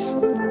holidays.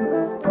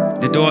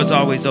 The door's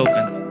always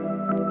open.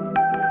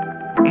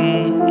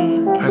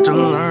 Had to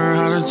learn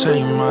how to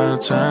take my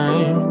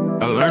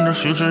time. I learned the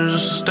future is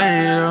just a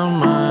state of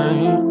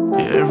mind.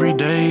 Yeah, every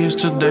day is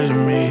today to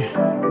me.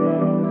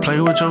 Play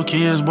with your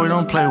kids, boy,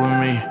 don't play with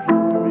me.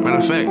 Matter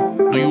of fact,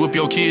 do you whip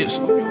your kids?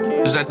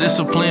 Is that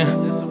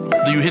discipline?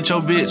 Do you hit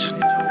your bitch?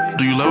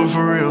 Do you love her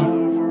for real?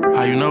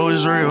 How you know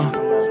it's real?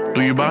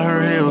 Do you buy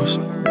her heels?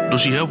 Do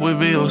she help with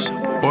bills?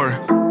 Or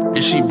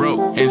is she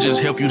broke and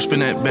just help you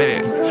spend that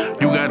bag?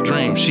 You got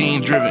dreams, she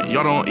ain't driven,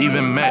 y'all don't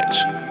even match.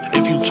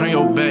 If you turn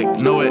your back,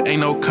 no, it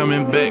ain't no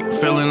coming back.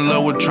 Fell in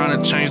love with trying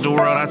to change the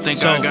world, I think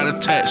so, I got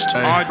attached.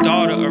 Our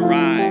daughter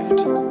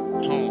arrived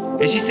home,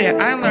 and she said,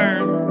 I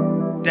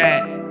learned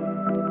that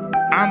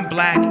I'm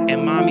black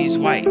and mommy's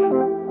white.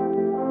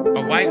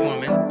 A white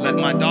woman let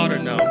my daughter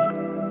know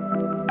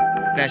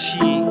that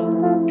she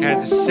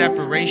has a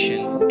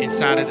separation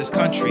inside of this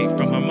country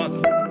from her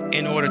mother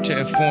in order to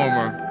inform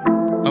her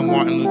of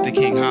Martin Luther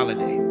King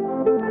holiday.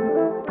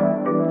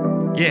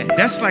 Yeah,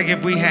 that's like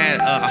if we had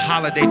a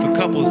holiday for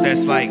couples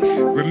that's like,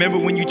 remember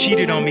when you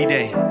cheated on me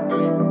day.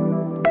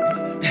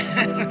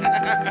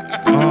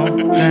 All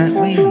that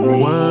we need.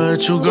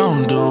 What you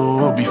gonna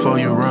do before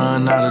you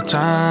run out of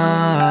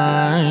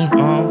time?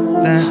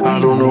 All that we I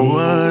don't know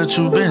what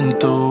you've been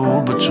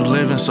through, but you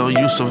living so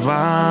you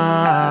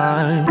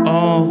survive.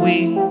 All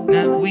we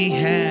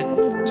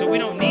have. So we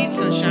don't need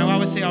sunshine. I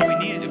would say all we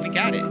need is if we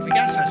got it. We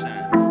got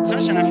sunshine.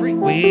 Sunshine free.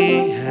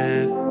 We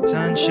have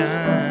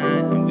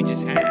sunshine, and we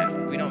just have.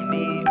 We don't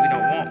need, we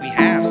don't want, we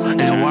have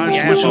sunshine. And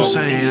watch what you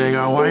say, they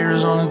got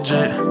wires on the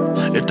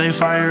jet. If they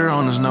fire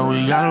on us, no,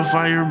 we gotta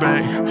fire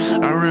back.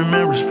 I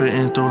remember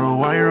spitting through the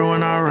wire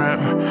when I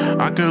rap.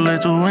 I could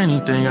live through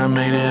anything, I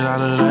made it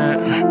out of that.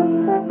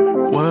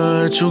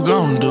 What you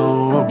gonna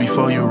do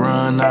before you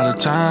run out of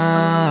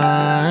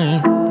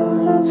time?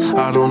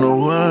 I don't know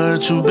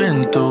what you've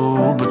been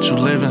through, but you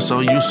living so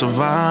you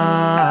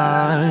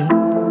survive.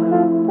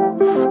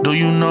 Do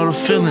you know the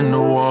feeling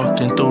of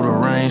walking through the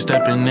rain,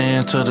 stepping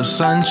into the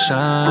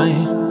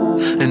sunshine?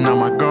 And now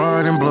my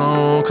garden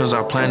bloom, cause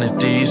I planted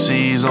these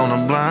seeds on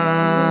the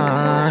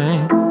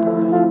blind.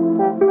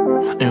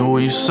 And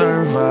we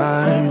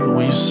survived,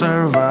 we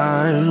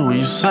survived,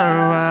 we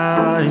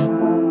survived.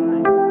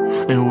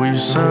 And we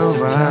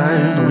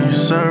survived, we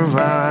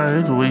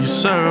survived, we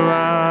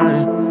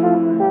survived.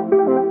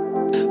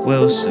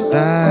 We'll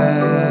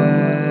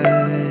survive.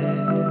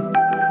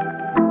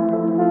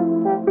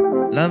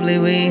 Lovely,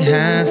 we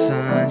have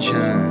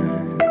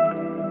sunshine.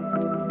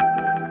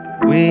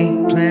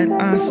 We plant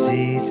our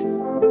seeds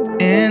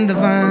in the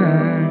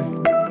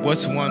vine.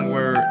 What's one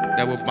word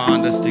that will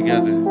bond us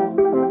together?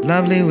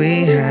 Lovely,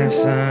 we have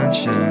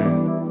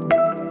sunshine.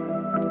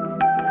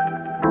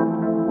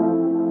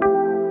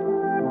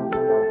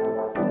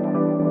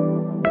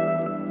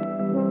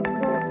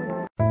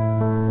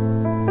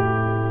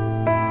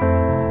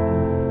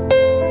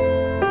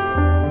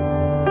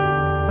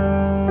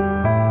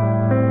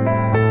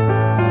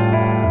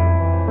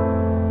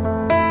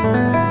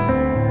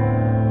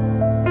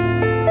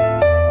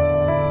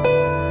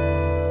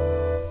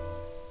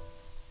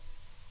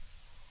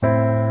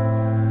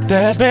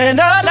 There's been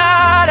a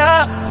lot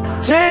of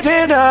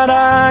changing our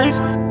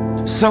lives.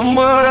 Some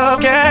would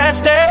have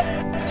guessed it,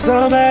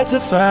 some had to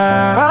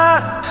find.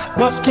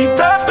 Must keep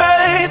the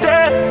faith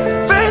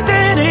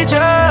in each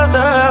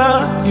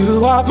other.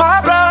 You are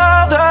my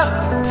brother,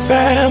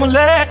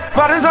 family.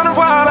 Bodies on the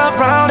wall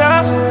around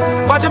us,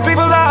 watching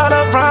people all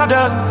around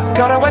us.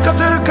 Gotta wake up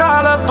to the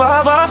call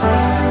above us.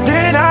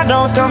 Then I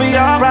know it's gonna be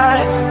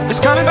alright. It's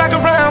coming back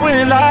around, we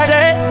light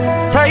it.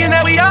 Praying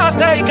that we all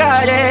stay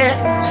guided.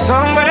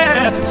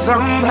 Somewhere,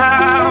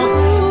 somehow,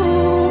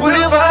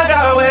 we'll find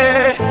our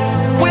way.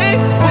 We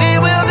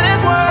will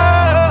this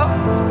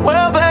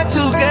world back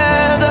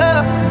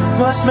together.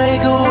 Must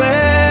make a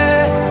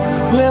way.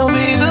 We'll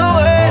be the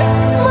way.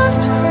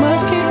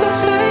 Must keep the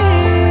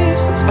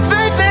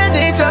faith in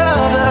each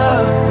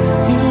other.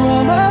 You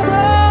are my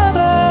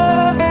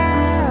brother.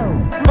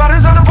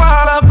 Bodies on the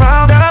wall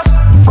around us,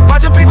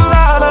 watching people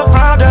all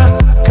around us.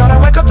 Gotta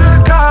wake up to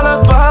the call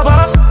above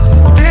us.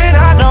 Then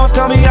I know it's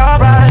gonna be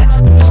alright.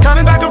 It's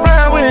coming back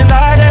around, we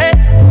light it.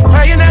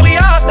 Praying that we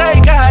all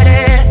stay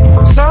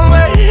guided. Some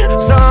way,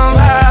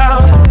 somehow,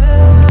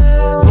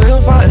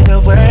 we'll find a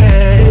way.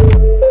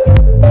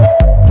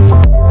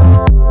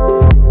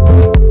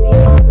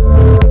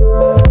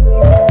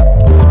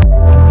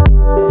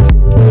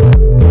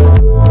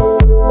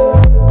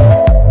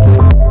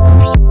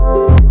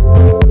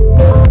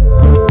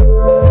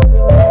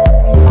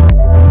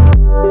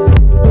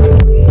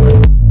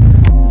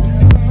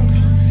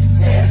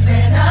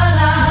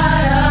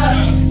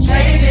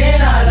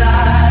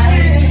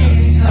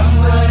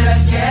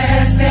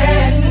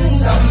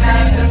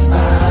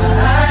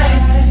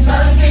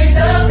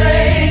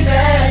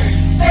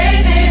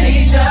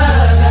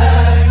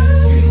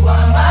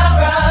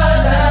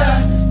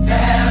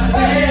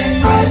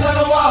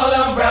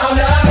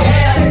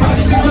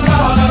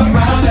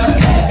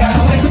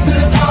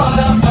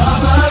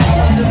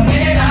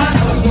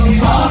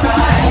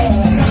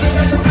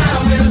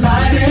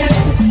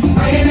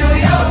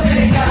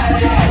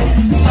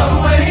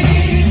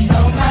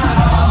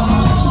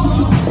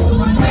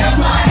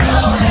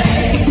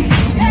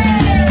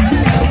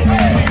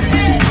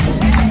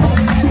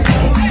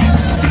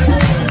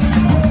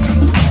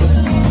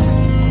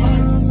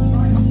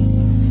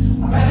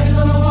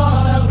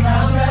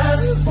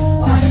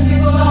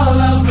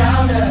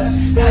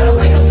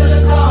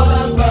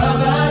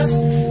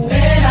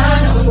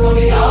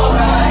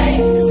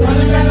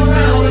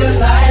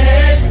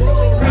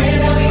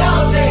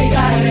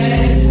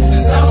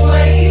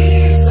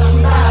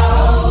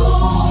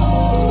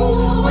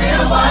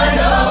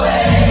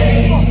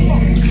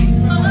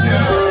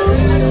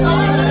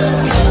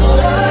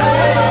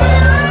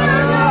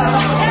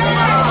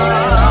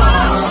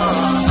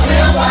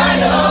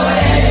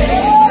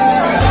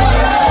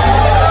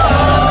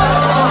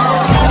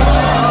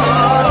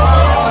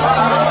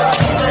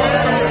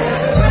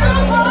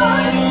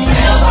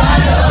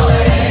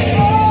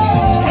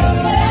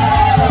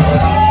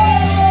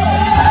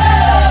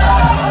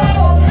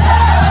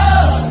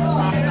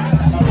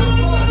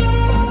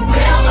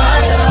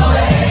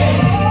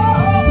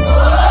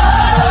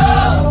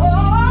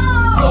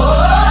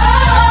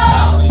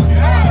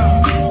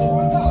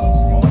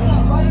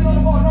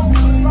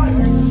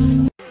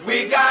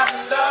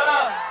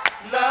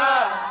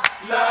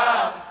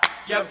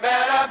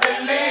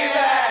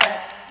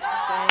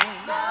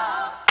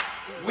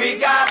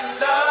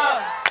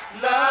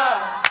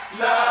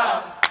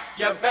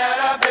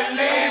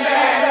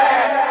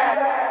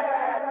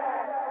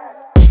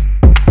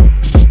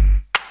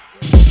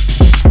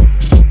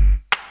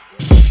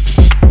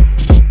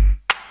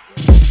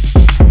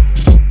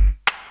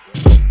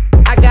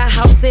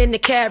 In the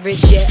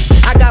carriage, yeah.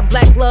 I got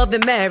black love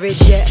and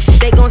marriage, yeah.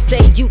 They gon' say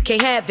you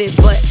can't have it,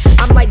 but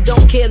I'm like,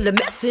 don't kill the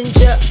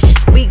messenger.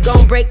 We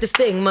gon' break the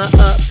stigma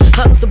up.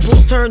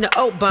 Huxtables turn to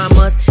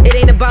Obamas. It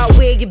ain't about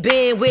where you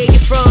been, where you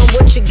from,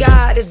 what you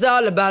got. It's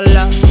all about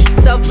love.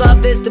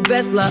 Self-love is the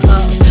best love.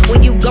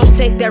 When you gon'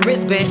 take that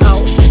wristband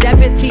off, that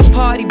petite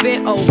party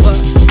bent over.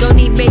 Don't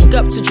need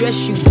makeup to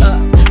dress you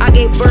up. I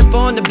gave birth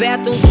on the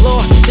bathroom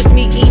floor. Just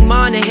me,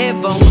 Iman, and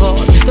headphone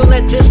calls. Don't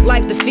let this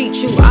life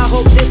defeat you. I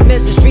hope this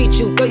message reach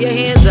you. Throw your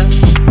hands up.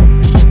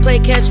 Play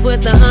catch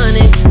with the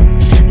hundreds.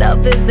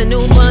 Love is the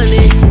new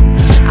money.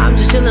 I'm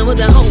just chillin' with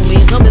the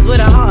homies. Homies where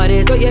the heart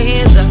is. Throw your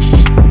hands up.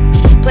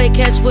 Play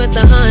catch with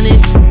the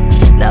hundreds.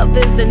 Love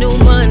is the new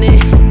money.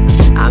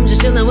 I'm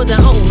just chillin' with the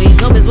homies.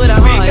 Homies where the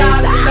heart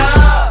is.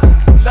 Love,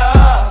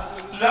 love,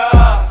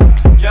 love.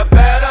 You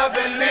better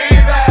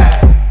believe it.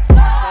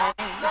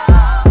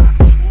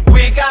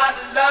 We got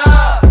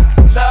love,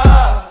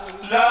 love,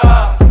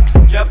 love.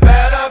 You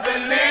better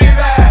believe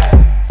it.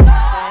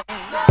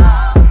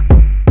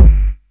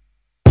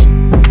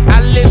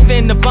 I live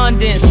in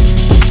abundance.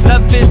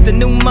 Love is the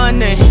new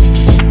money.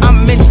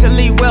 I'm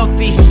mentally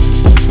wealthy,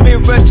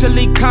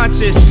 spiritually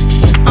conscious.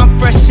 I'm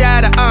fresh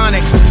out of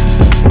Onyx.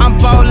 I'm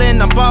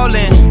ballin', I'm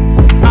ballin'.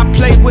 I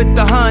play with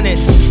the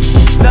hundreds.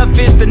 Love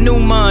is the new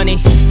money.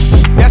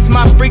 That's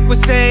my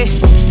frequency.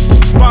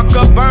 Spark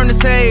up, burn the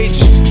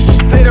sage.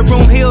 Clear the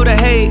room, heal the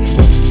hate.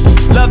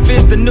 Love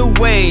is the new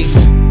wave.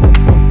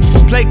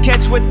 Play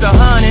catch with the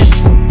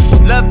hundreds.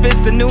 Love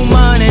is the new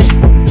money.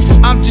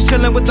 I'm just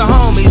chillin' with the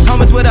homies.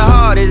 Homies where the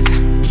heart is.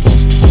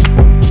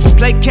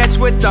 Play catch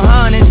with the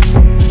hundreds.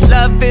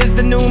 Love is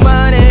the new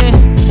money.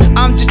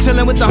 I'm just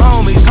chillin' with the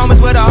homies.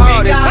 Homies where the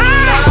heart is.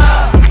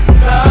 Love,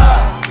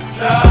 love,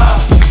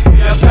 love.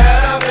 You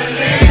better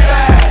believe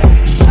it.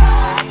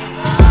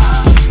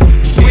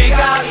 We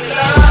got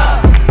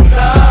love,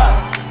 love,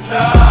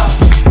 love.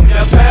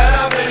 You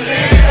better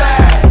believe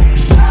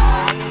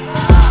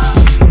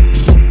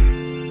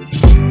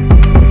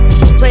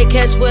it. Play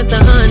catch with the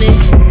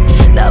hundreds.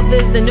 Love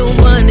is the new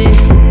money.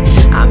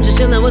 I'm just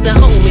chillin' with the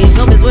homies.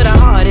 Homies where the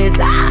heart is.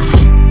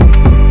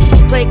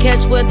 Play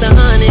catch with the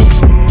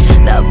hundreds.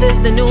 Love is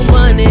the new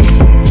money.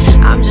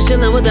 I'm just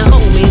chillin' with the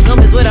homies.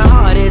 Homies where the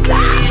heart is.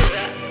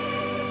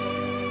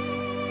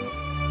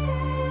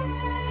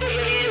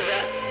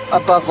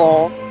 Above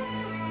all,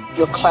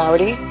 your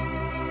clarity.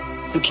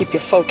 You keep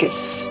your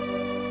focus.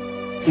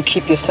 You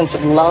keep your sense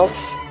of love.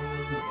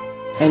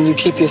 And you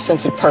keep your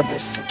sense of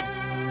purpose.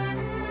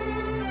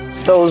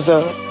 Those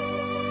are,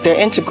 they're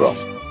integral.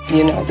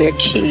 You know, they're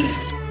key.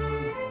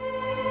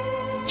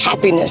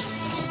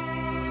 Happiness.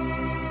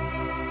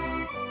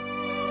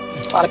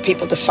 A lot of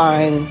people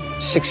define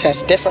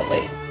success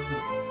differently.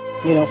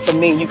 You know, for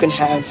me, you can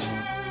have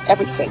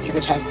everything. You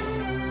can have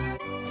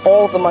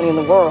all the money in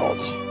the world.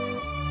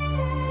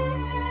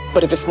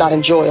 But if it's not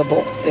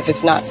enjoyable, if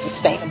it's not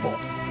sustainable,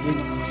 you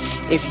know,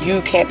 if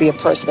you can't be a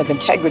person of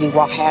integrity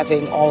while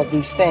having all of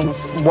these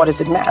things, what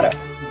does it matter?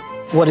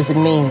 What does it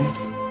mean?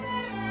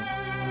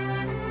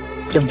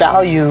 Your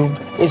value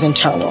is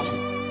internal.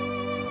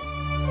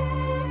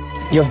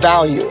 Your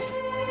value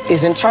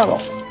is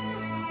internal.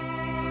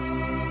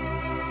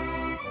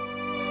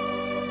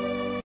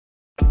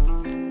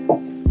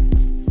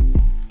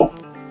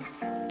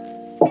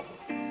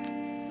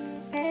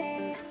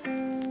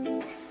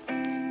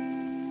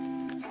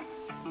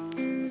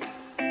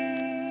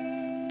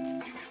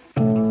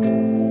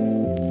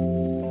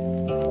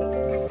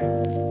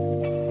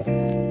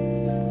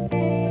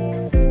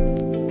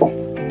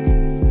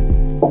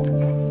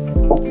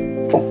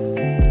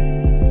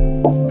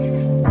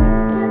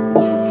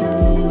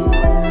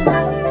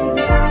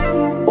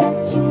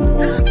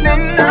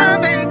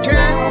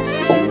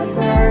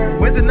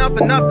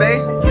 Enough,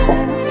 babe.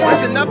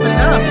 What's enough,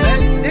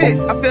 man? Shit,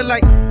 I feel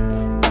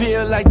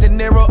like De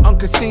Niro on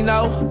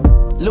Casino.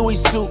 Louis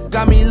suit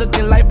got me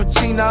looking like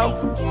Pacino.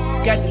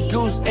 Got the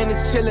goose and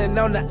it's chillin'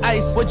 on the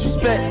ice. What you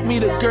spent? Me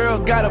the girl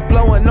got her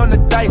blowing on the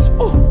dice.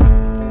 Ooh,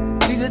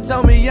 she just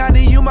told me,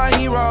 Yandhi, you my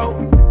hero.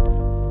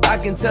 I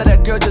can tell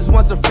that girl just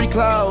wants some free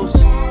clothes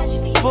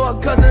for her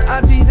cousin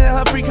aunties and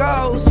her free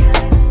codes.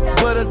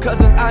 But her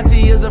cousin's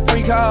auntie is a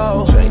freak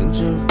hoe. Change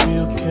of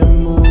view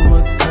can move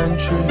a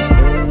country.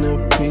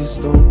 Peace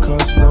don't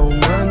cost no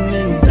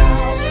money.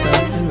 That's the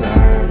stuff you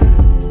learn.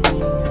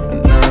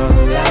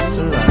 Another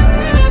lesson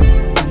learned.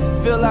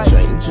 Feel like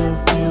change of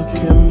view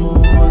can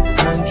move a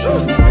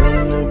country.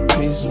 And the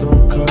peace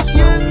don't cost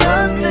no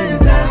money.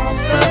 That's the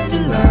stuff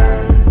you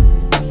learn.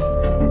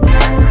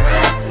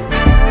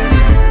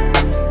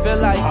 Feel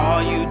like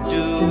all you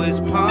do is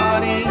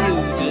party. You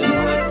just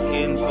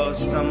looking for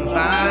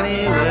somebody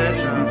with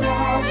some.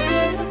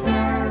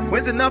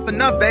 Where's enough,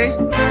 babe?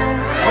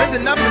 Where's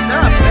enough,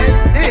 man?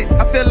 Shit,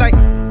 I feel like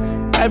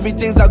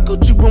everything's out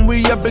Gucci when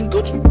we up in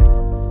Gucci.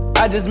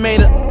 I just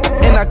made it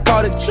and I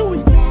called it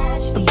Chewy.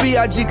 The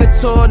B.I.G.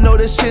 Couture, know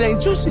this shit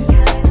ain't juicy.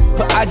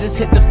 But I just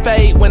hit the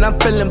fade when I'm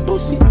feeling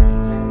boozy.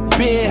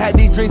 Been had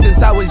these drinks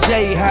since I was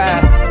yay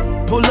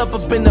high. Pull up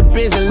in the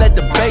Benz and let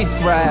the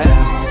bass ride.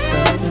 That's the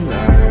stuff you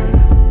learn.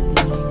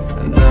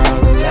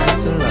 Another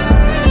lesson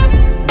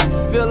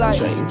learned. Feel like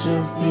change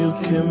of view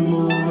can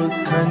move a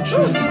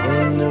country.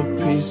 And the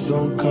peace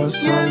don't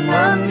cost no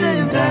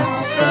money. That's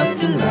the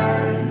stuff you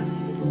learn.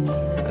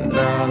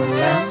 Another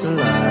lesson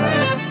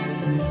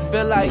learned.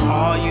 Feel like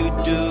all you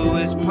do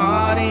is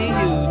party.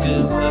 You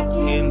just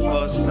looking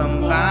for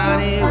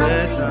somebody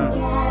with some.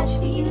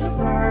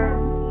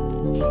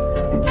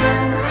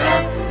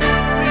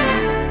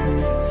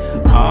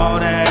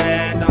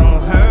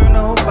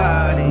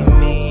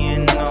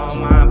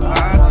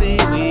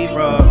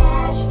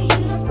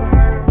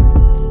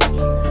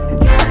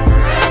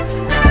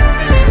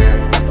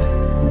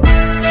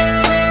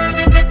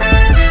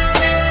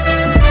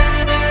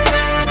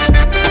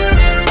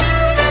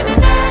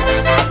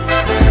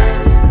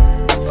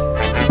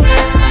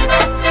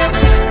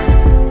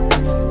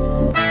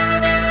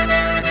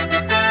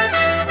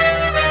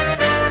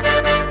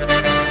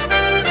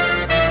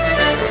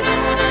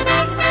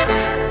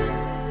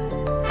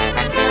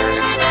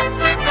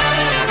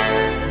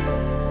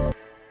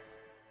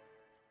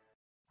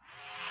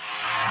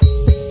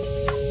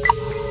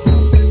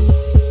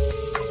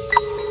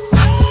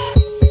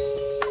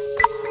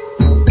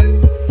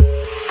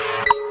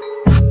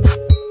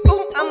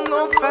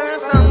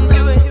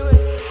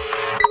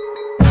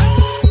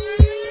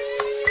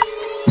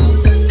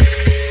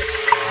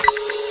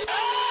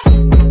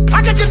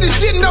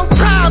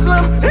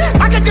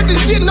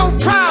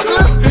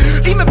 problem.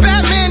 Even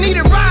Batman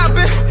needed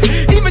Robin.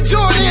 Even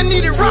Jordan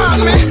needed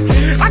Rodman.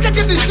 I can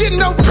get this shit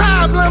no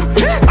problem.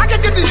 I can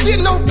get this shit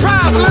no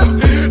problem.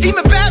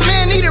 Even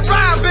Batman needed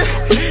Robin.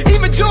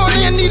 Even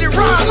Jordan needed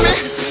Rodman.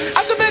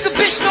 I could make a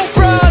bitch no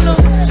problem.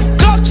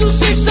 Glock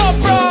 2-6 all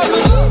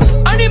problems.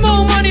 I need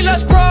more money,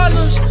 less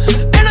problems.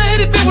 And I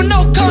hit it big with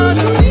no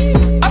condom.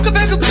 I could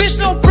make a bitch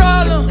no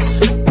problem.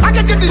 I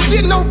can get this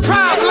shit no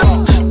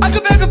problem. I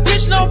could make a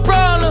bitch no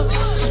problem.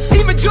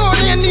 Even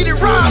Jordan needed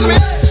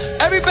Rodman.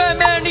 Every bad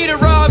man needed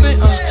Robin.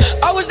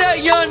 I was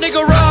that young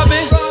nigga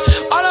Robin.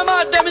 All of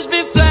my diamonds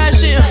been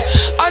flashing.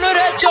 I know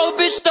that Joe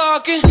bitch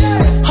stalking.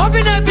 Hop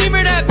in that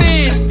Beamer, that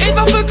Benz. If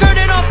I fuck her,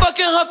 then I'm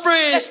fucking her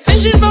friends. And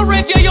she's my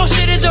ref, yeah, your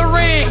shit is a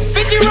ring.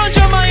 50 runs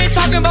on my ain't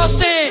talking about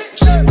sin.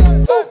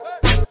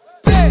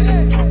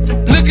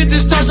 Look at the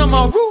stars on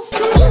my roof.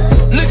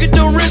 Look at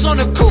the rims on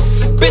the coupe.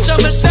 Bitch,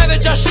 I'm a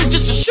savage, I shoot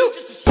just to shoot.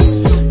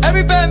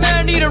 Every bad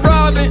man need a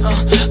Robin.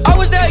 I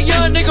was that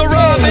young nigga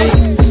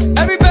Robin.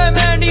 Every bad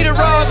man need a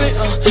Robin.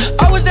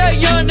 I was that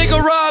young nigga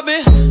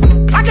Robin.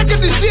 I can get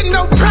this shit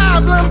no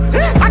problem.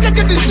 I can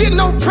get this shit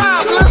no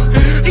problem.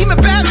 Even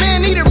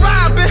Batman needed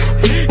Robin.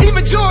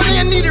 Even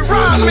Jordan needed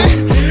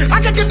Rodman. I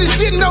can get this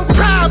shit no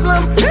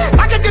problem.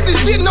 I can get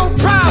this shit no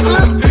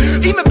problem.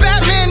 Even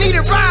Batman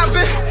needed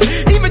Robin.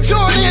 Even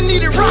Jordan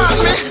needed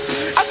Rodman.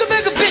 I could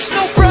make a bitch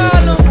no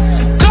problem.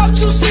 Glock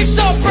 2-6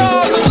 all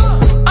problems.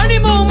 I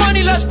need more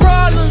money, less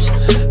problems.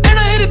 And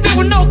I hit it big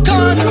with no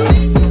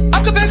condom.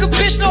 I could make a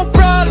bitch no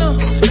problem.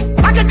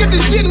 I can get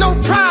this shit no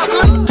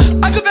problem.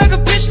 I could make a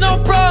bitch no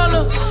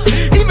problem.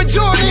 Even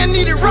Jordan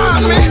needed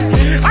Rodman.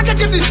 I can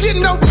get this shit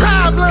no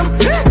problem.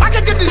 I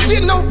can get this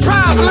shit no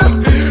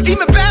problem.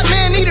 Even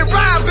Batman needed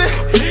Robin.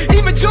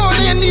 Even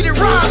Jordan needed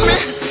Rodman.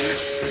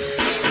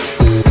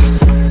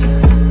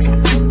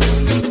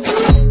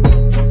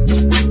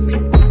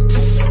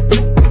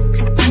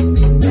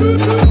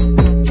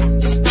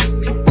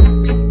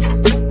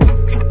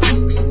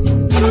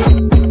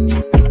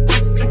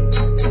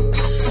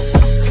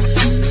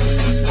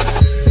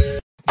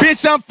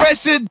 Bitch, I'm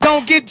fresher,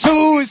 don't get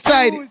too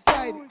excited.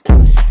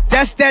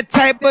 That's that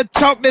type of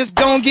talk that's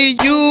gon'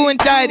 get you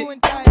indicted.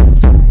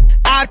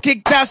 I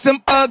kicked out some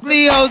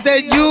ugly hoes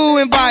that you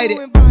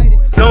invited.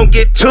 Don't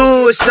get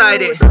too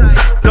excited.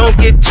 Don't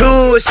get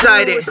too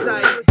excited.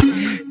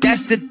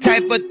 That's the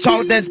type of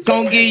talk that's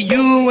gon' get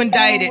you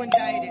indicted.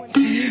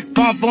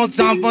 Bump on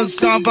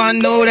stomp, I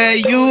know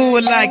that you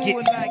would like it.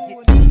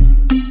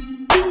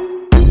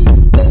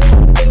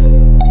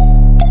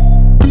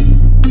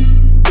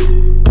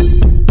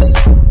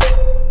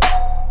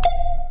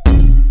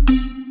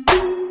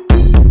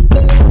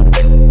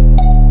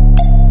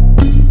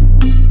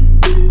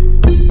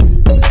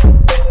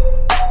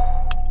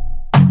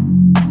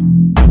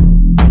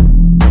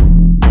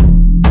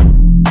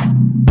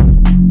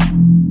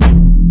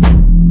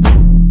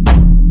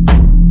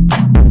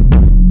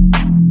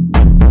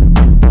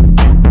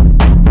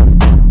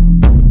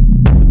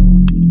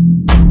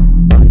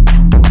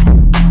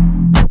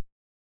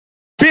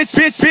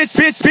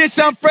 Bitch,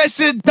 I'm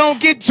fresher, don't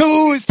get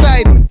too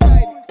excited.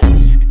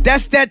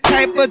 That's that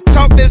type of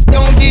talk that's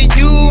gon' get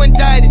you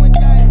indicted.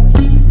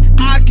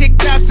 I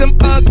kicked out some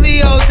ugly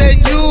hoes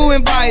that you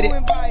invited.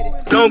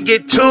 Don't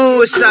get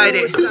too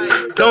excited.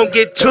 Don't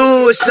get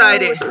too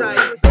excited.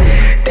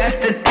 That's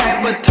the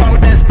type of talk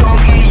that's gon'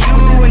 get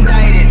you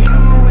indicted.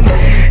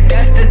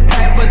 That's the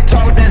type of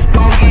talk that's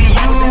gon' get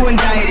you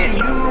indicted.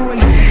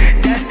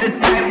 That's the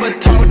type of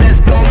talk that's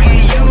gon'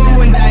 get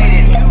you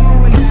indicted.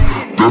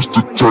 That's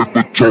the type of talk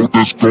that's gon'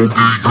 get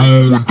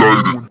you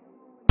indicted.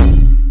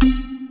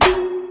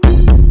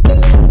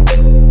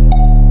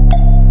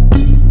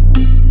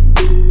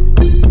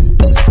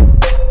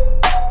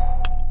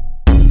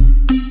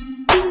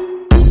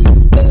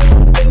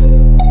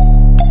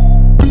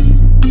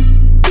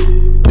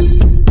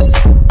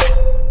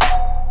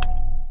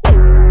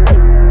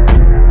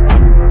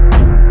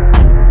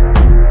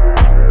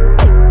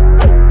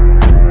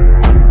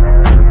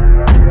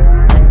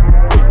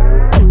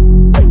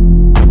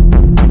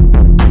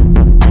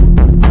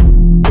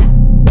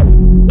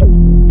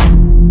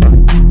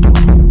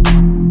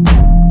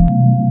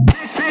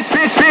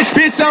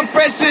 I'm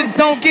fresher,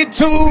 don't get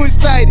too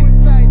excited.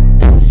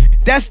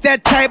 That's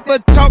that type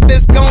of talk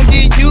that's gon'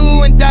 get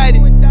you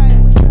indicted.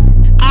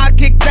 I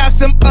kicked out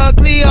some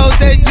ugly hoes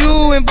that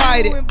you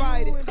invited.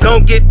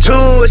 Don't get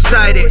too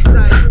excited.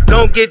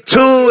 Don't get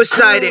too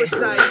excited.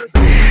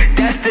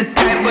 That's the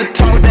type of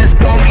talk that's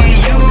gon'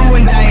 get you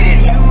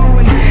indicted.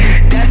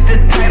 That's the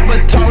type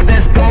of talk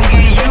that's gon'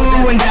 get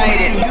you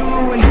indicted.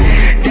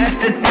 That's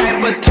the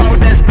type of talk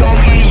that's gon'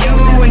 get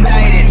you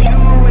indicted.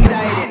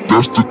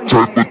 That's the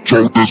type of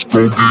talk that's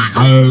gon' get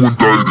you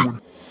indicted.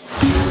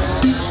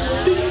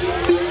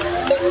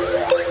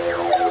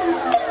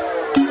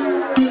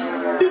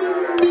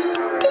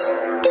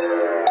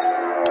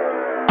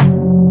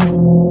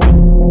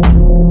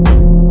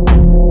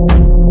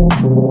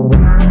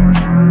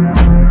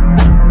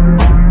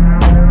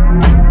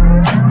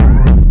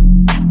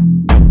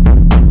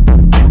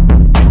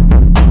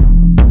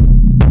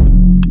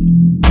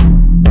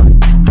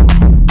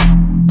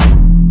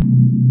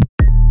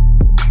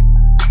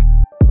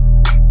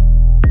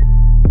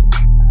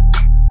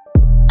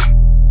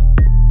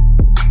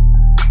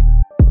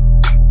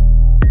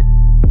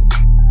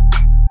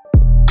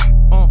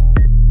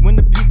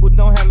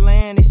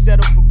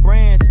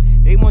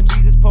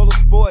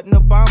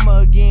 supporting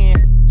Obama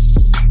again.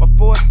 My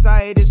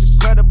foresight is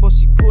incredible.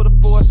 She pulled a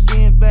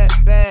foreskin back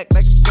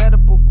like it's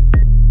edible.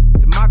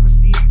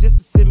 Democracy is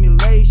just a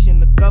simulation.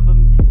 The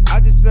government, I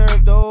just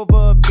served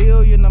over $1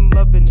 billion. I'm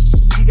loving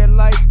it. She got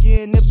light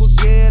skin nipples,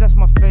 yeah, that's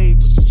my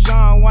favorite.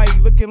 Sean White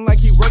looking like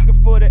he working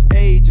for the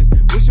ages.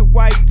 Wish a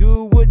white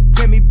dude would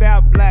tell me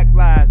about black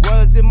lives.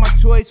 Wasn't my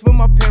choice when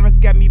my parents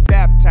got me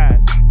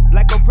baptized.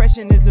 Black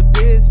oppression is a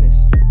business.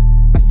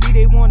 I see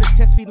they wanna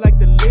test me like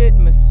the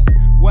litmus.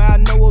 Well, I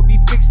know we'll be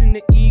fixing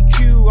the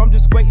EQ. I'm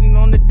just waiting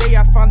on the day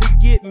I finally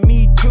get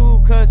me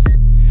too. Cause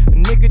a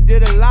nigga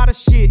did a lot of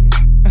shit.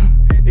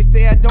 They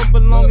say I don't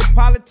belong in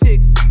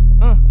politics.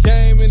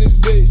 Came in this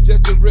bitch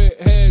just to rip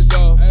heads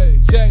off.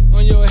 Check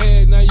on your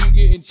head, now you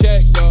getting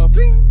checked off.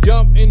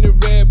 Jump in the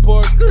red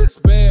Porsche,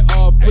 spare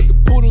off. Put the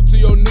poodle to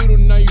your noodle,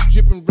 now you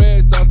dripping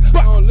red sauce.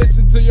 I don't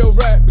listen to your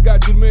rap, it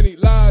got too many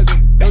lies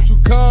in it. Don't you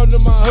come to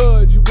my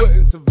hood, you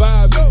wouldn't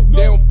survive it.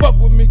 They don't fuck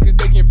with me cause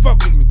they can't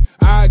fuck with me.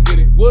 I get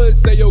it. Would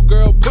say your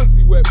girl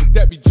pussy wet, but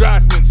that be dry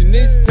snitching.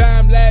 This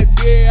time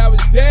last year I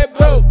was dead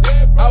broke.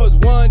 I was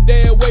one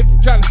day away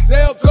from trying to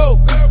sell coke.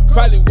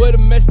 Probably would've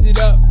messed it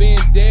up being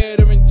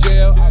dead or in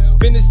jail. I was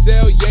finna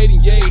sell Yade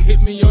and Yade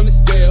hit me on the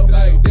sale.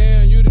 Like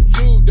damn, you the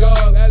truth,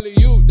 dog. Alley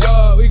you,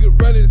 dog. We could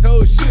run this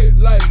whole shit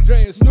like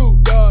Dre and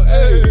Snoop, dog.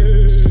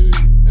 Hey,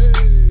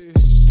 hey,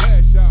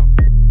 cash out.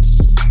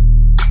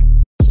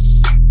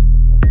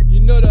 You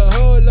know the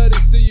whole love to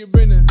see you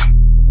bring it.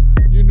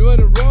 You know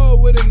the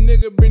road with a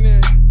nigga bring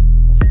that.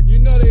 You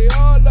know they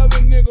all love a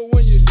nigga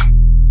when you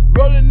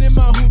rolling in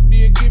my hoop, do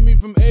you get me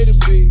from A to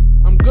B?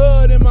 I'm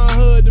good in my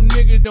hood, them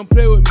niggas don't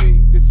play with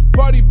me. This is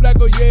party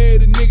Flacco, yeah,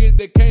 the niggas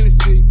that came to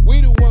see.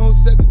 We the one who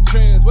set the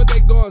trends, what they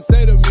gonna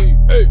say to me?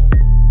 Hey,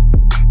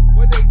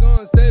 what they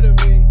gonna say to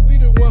me? We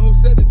the one who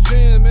set the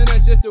trends, man,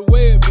 that's just the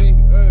way it be.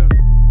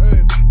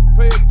 Hey,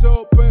 pay a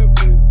toll, pay a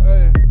fee.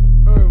 Hey,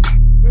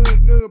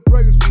 nigga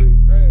pregnancy.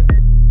 Hey,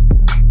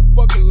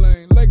 fuck a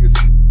lane, legacy.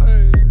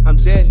 Hey. I'm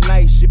dead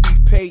nice, should be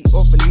paid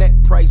off a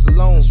net price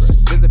alone.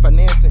 Visit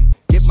financing,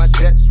 get my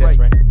debts right.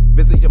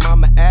 Visit your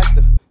mama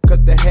after,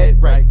 cause the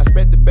head right. I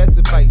spread the best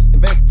advice,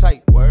 invest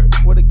tight. Word.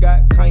 Would've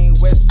got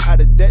Kanye West out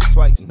of debt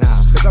twice.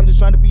 Cause I'm just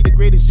trying to be the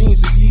greatest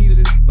genius as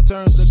Jesus. My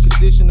terms of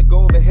condition to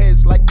go over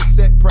heads like the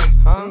set price.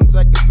 Things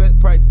like a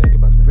Fed price. Think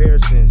about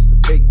comparisons,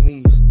 the fake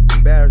me's,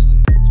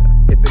 embarrassing.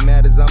 If it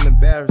matters, I'm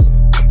embarrassed.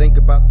 I think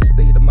about the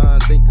state of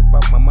mind, think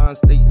about my mind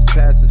state is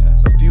passive.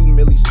 A few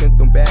milli spent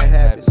on bad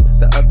habits,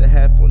 the other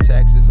half on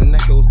taxes, and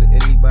that goes to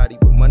anybody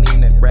with money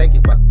in that bracket.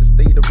 About the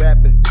state of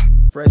rapping,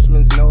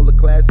 freshmen in all the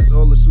classes,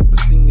 all the super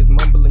seniors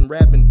mumbling,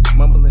 rapping,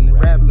 mumbling and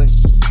rattling.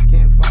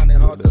 Can't find it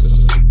hard to.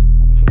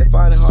 They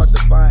find it hard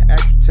to find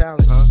actual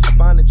talent. I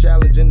find it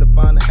challenging to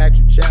find the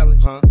actual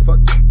challenge. Fuck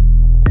it.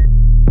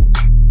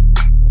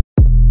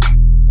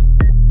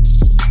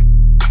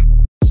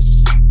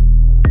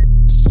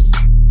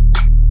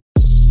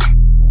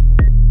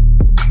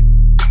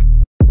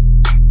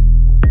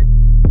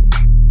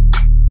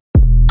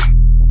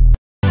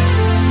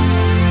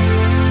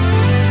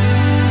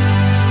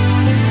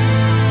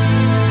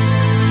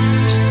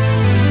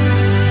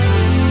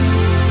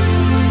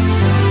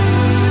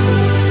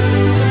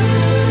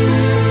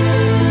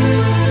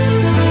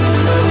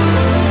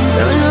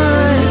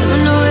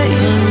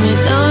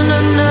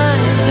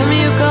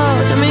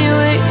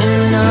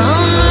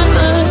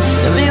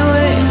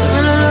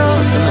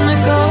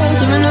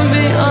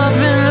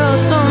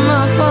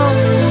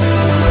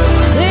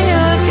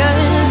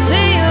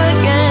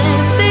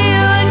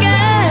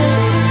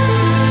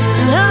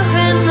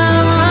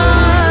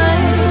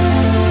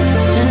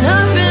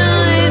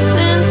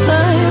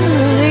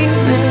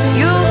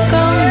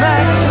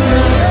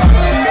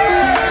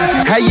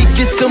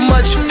 So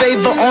much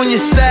favor on your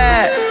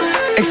side.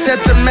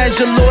 Accept them as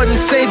your Lord and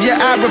Savior,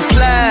 I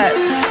replied.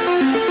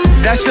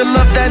 That's your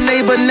love, that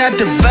neighbor, not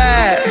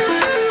divide.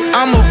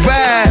 I'm a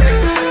ride,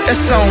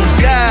 that's on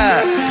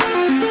God.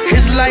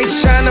 His light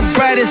shine the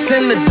brightest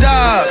in the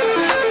dark.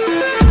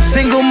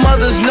 Single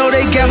mothers know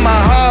they got my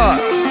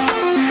heart.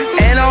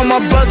 And all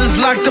my brothers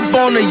locked up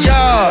on the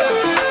yard.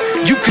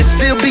 You can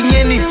still be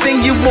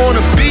anything you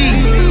wanna be.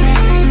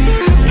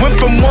 Went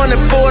from 1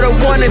 and 4 to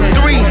 1 and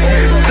 3.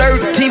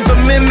 13th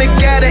Amendment,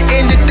 gotta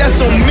end it,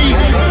 that's on me.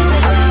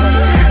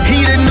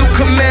 He the new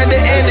commander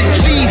and the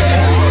chief.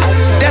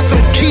 That's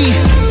on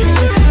Keith,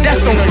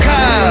 that's on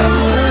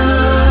Kyle.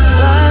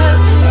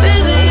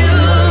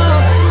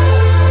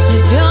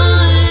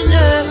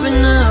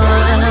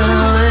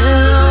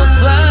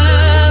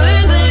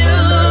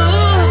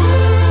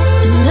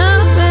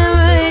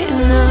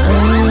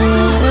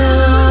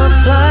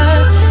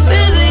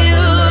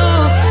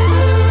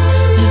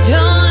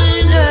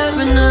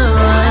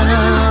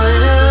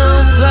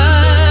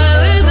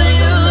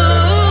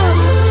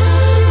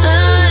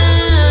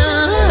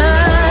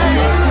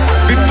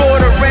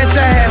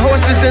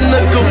 In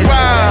the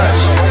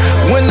garage,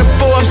 when the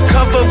Forbes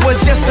cover was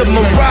just a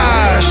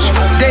mirage.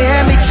 They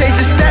had me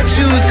chasing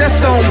statues,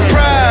 that's on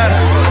pride.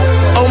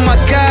 Oh my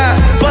God,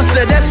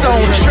 Buster, that's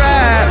on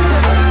tribe.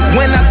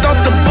 When I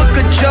thought the book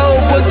of Job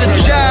was a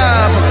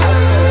job,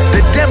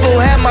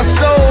 my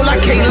soul, I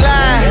can't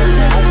lie.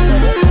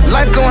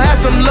 Life gon' have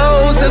some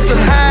lows and some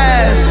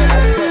highs.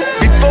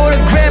 Before the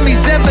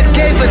Grammys ever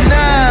gave a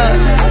nod,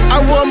 I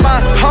wore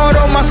my heart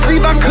on my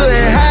sleeve, I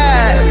couldn't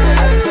hide.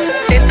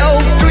 In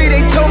 03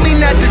 they told me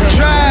not to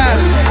drive.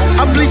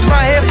 I bleached my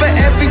hair for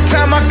every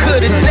time I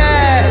could've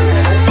died,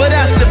 but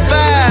I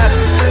survived,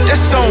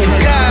 that's on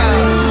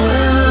God.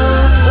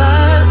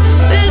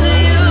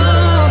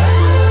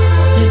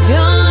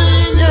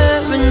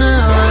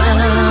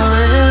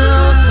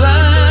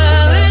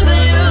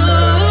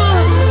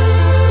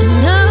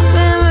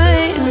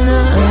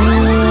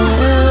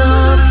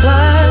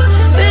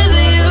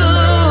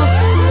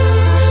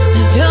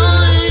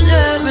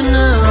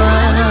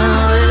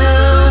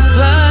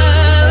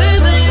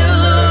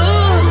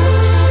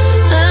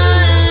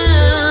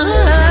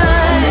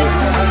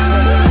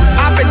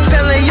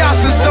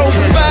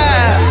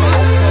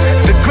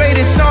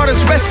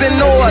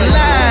 Resting or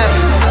alive.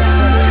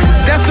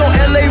 That's on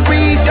L.A.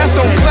 Reid, that's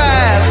on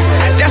Clive.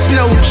 That's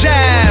no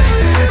jive,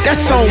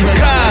 that's on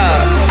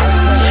God.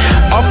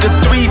 Off the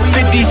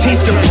 350s he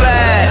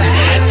supplied.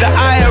 The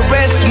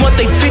IRS want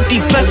they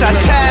 50 plus I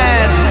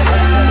tied.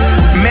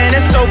 Man,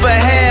 it's over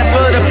half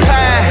of the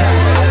pie.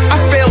 I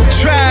felt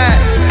tried,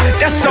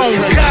 that's on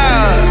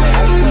God.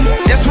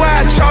 That's why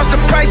I charge the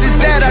prices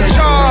that I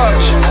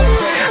charge.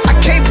 I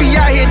can't be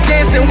out here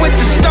dancing with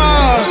the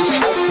stars.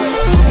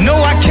 No,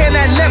 I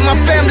cannot let my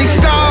family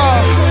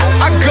starve.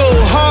 I go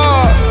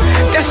hard,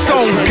 that's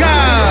on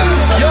God.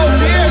 Yo,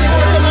 Pierre, you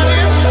wanna come out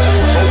here?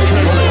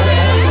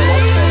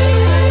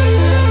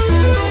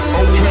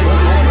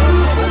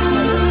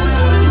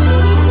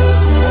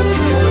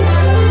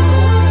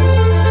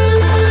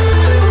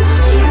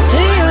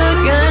 See you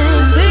again,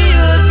 see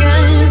you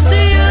again,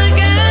 see you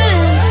again.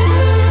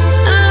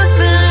 I've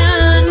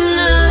been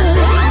night,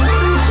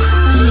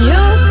 and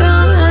you're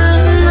gone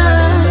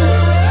night,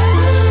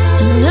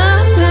 and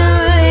I've been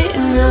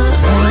waiting up.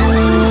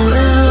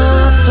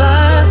 I'll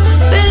fly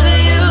with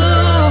you.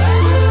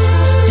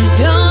 If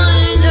you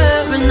ain't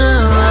up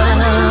now,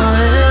 I'll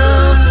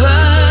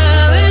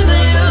fly with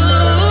you.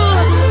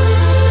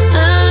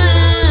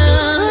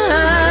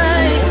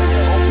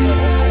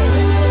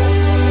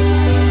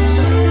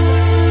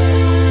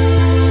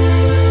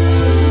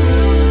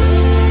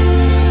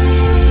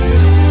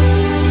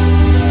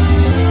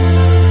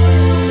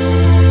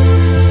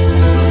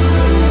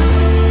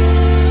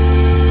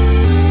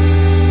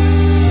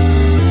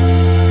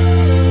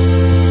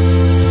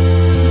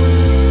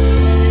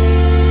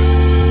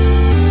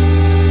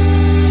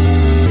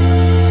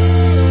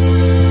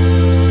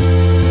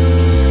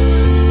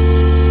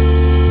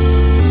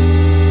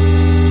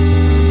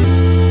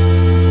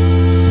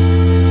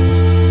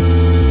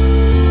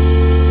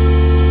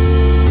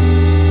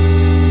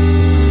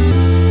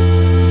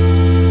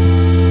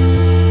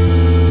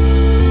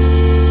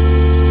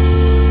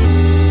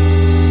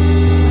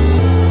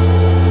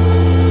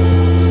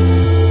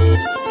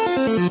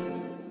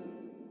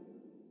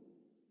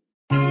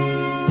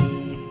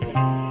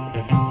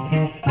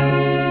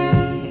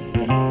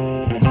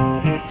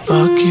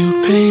 Fuck you,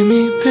 pay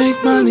me big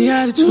money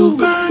attitude.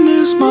 Burn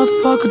this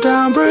motherfucker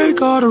down,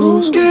 break all the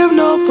rules. Give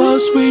no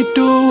fucks, we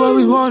do what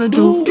we wanna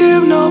do.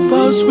 Give no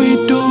fucks, we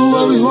do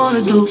what we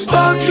wanna do.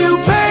 Fuck you,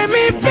 pay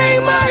me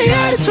big money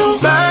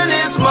attitude. Burn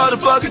this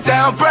motherfucker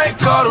down,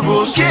 break all the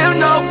rules. Give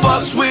no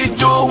fucks, we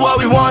do what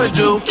we wanna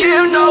do.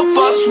 Give no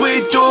fucks,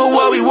 we do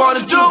what we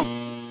wanna do.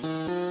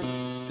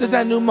 There's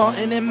that new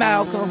Martin and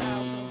Malcolm.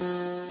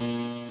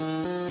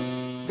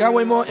 Got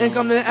way more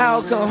income than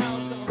outcome.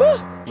 Woo!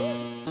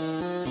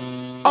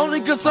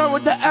 Only concerned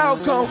with the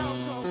outcome.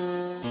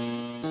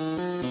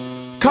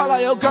 Call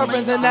all your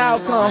girlfriends an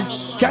outcome.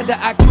 Got the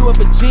IQ of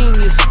a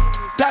genius.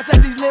 Blast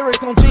at these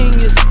lyrics on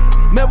Genius.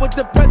 Met with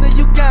the president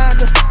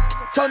Uganda.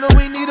 Told them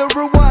we need a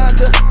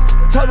rewinder.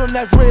 Told them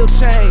that's real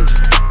change.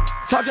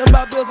 Talking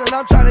about bills and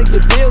I'm trying to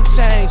get bills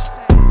changed.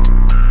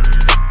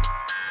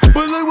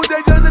 But look what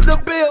they done to the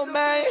bill,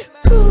 man.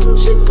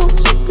 She gon'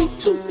 hit me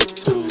too.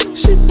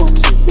 She won't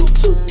hit me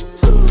too.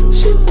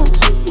 She won't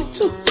hit me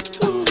too.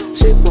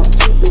 She won't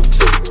hit me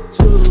too.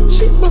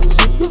 She won't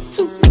hit me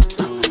too.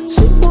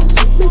 She won't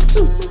hit me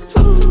too.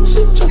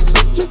 She just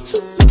hit me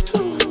too.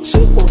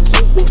 She won't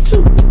hit me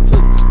too.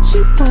 She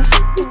won't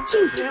hit me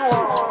too. She won't hit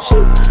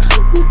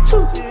me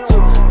too.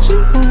 She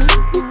won't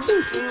hit me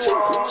too.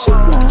 She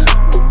won't hit me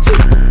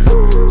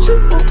too. She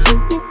won't hit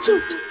me too.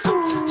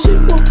 She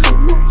won't hit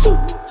me too.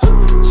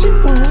 She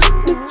won't hit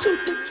me too.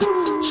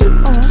 She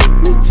won't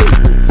hit me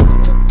too.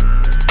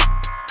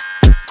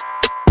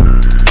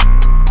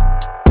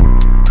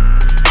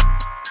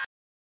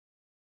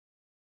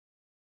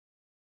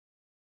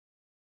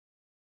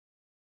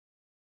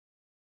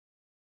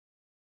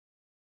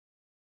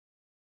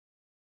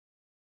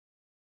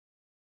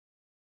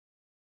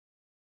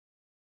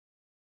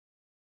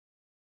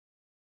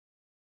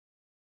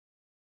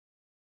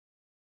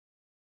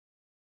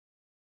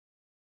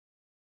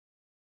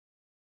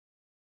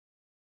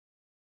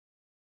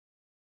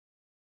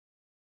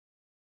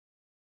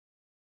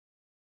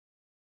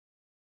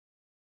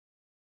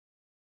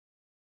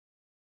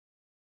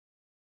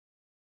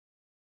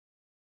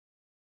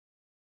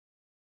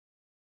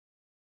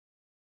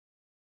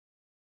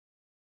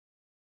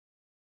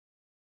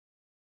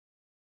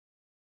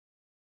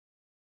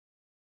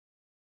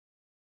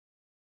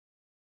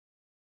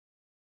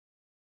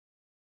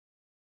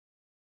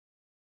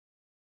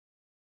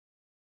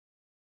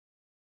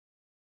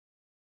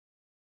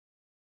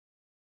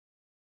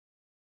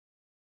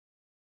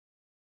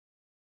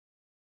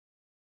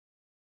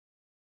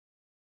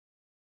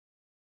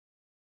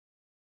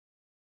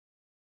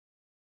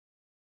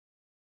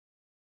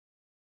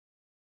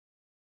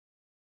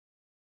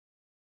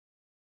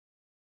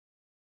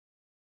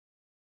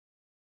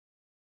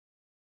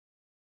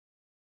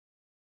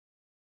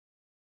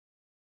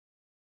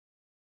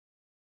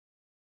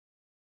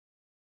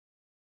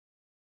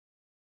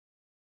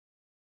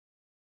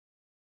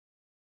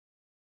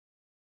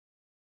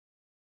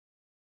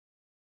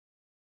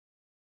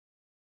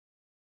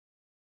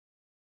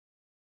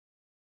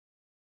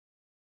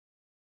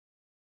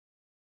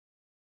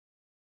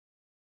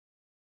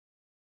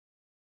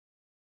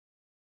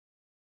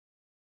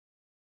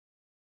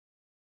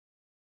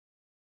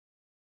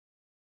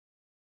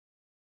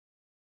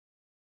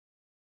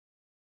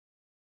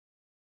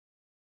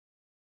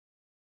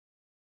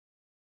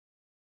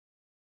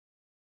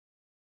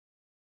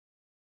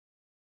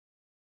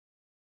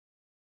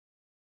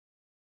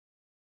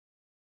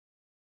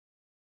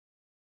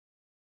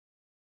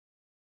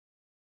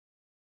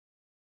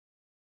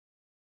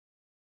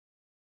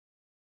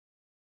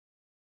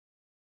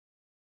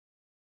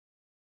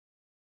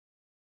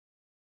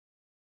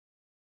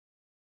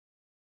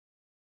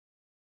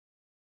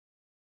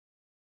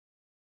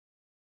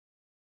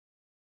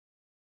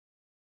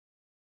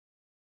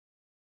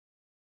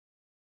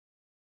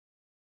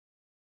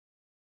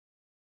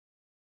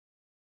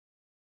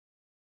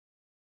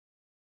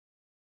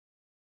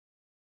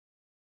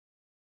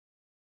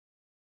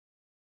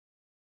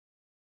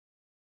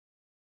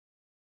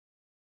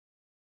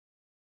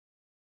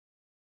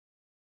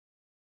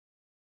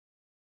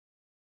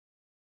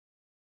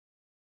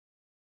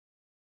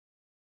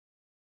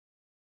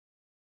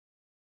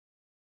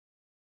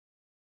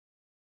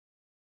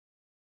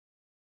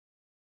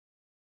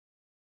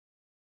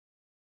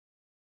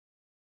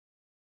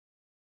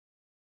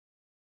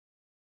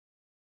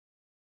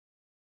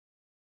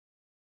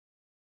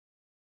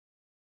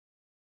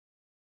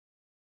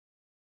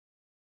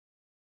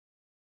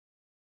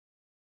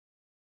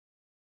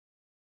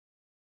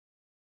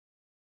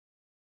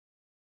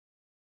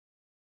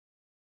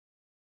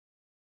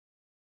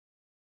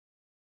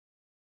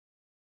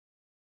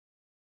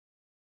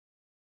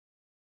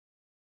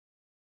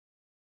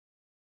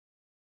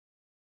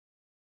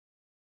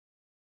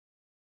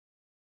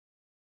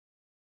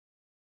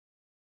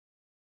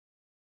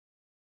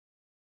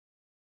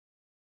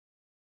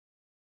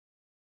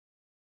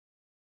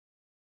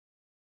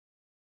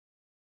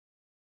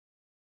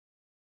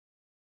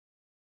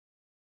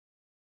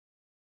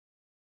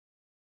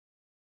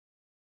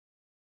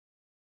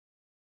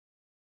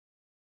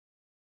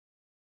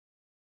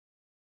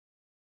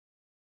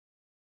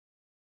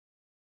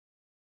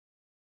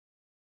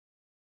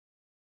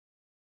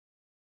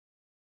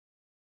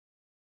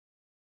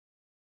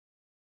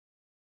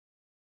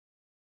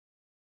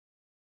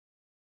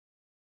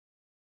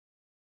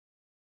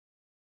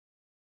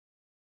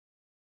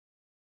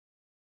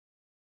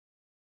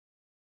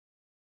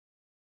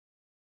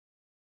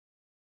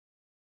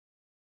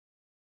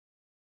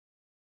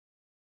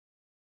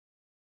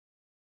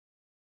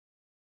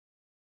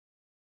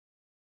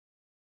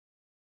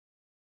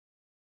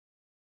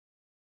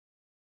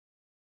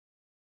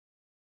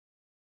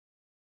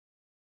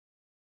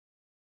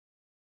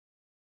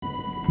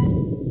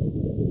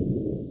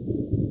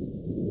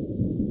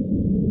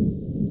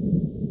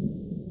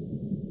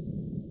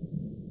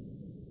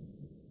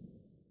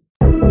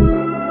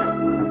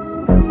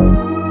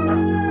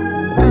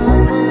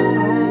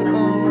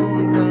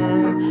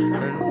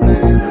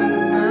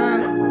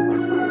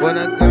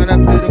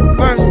 gotta be the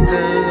first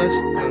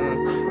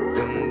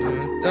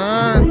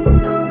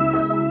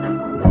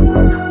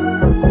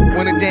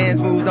When the dance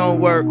moves don't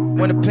work,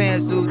 when the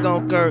pants suits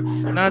don't curve,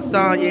 one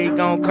song, yeah, he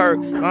gon' curve.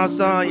 One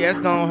song, yeah, it's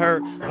gon'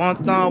 hurt.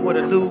 One song with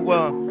a lure,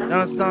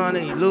 one song,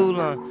 then you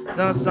lula.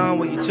 One song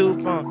where you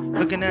two from,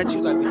 looking at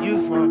you like where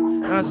you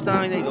from. One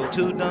song, they go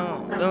too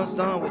dumb. One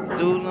song with the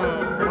do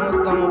long,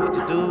 one song with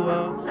the do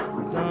one.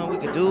 We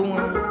could do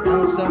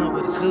one song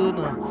with the suit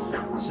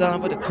on,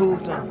 song with the cool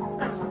down,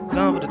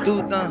 song with the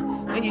do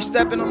down. Then you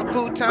stepping on the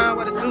futon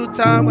with the suit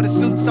time, with the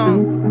suits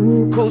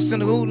on, coast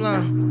in the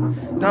hoolan,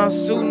 down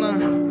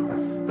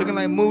Sulan, looking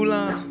like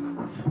Mulan,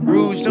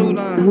 Rouge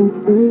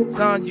Dulan,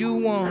 song you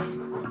want,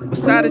 what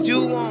side did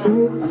you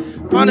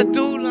want? Bonnet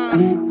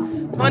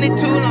Dulan, Bunny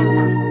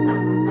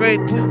Tulan, Great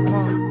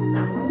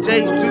Poupon,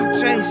 Jay's do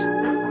chase,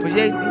 for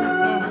Yay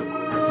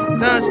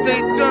down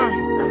state done,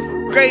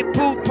 Great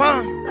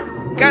Poupon.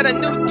 Got a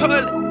new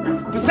toilet,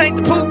 but ain't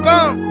the poop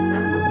on.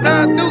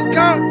 Done through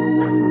gone.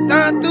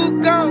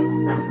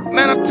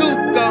 Man, I'm too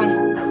gone.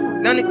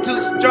 None it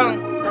too strong.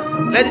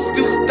 Let it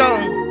too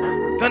strong.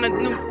 Gonna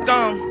new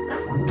thong.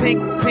 Pink,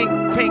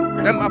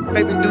 that my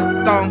favorite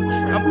new thong.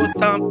 I'm both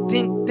thumb,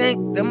 think,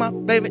 that my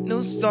favorite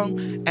new song.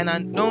 And I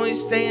know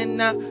he's saying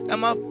now that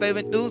my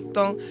favorite new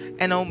song.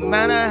 And no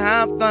matter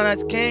how fun, I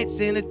just can't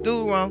seem to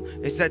do wrong.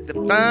 It's at the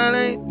fine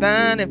ain't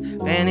fine,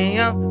 many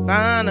y'all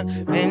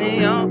fine,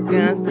 many y'all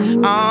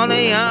can. All of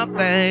y'all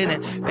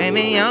fading,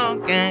 baby y'all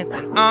can't.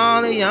 And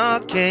all of y'all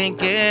can't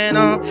get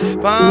on.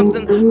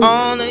 Bumping,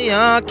 all of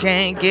y'all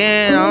can't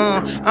get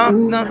on.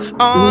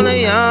 All of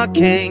y'all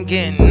can't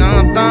get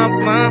on.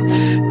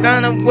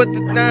 Donna with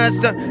the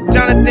dancer,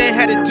 Jonathan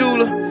had a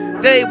jeweler,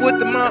 Dave with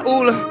the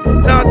Maula,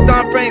 Don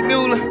Stomp Frank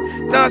Mueller,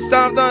 Don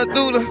Stomp Don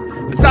Doula,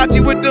 Versace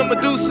with the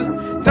Medusa,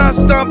 Don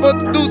Stomp on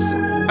the Deucer.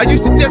 I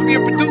used to just be a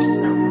producer,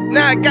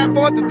 now I got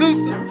more to do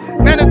so.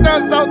 Man, the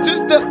Don's all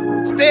juiced up,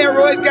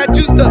 steroids got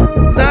juiced up,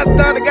 Don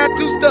Stomp got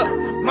juiced up,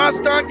 my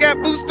Stomp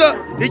got boosted up,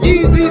 the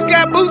Yeezys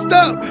got boosted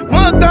up,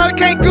 my Stomp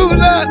can't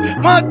cool up,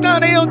 my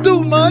Stomp they don't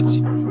do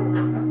much.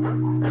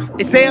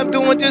 They say I'm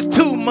doing just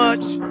too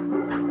much.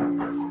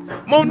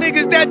 More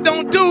niggas that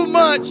don't do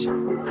much.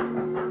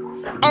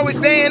 Always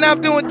saying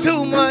I'm doing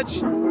too much.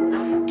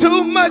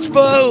 Too much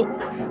for who?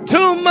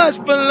 Too much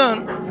for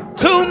learning.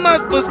 Too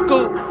much for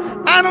school.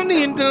 I don't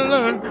need to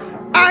learn.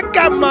 I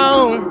got my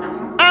own.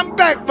 I'm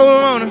back for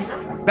owning.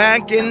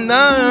 Back in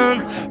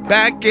none.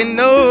 Back in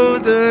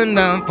those and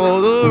down for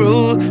the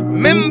rules.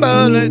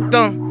 Remember the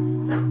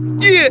thumb.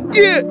 Yeah.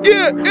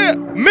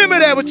 Remember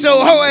that with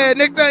your whole ass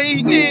next time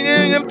you eat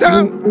them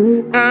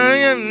tongue. I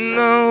am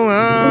no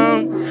one.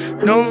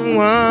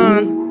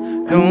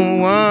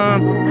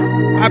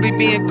 I be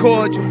being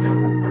cordial.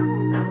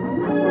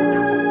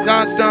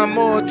 Some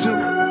more too.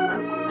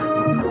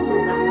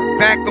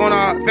 Back on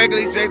our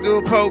regularly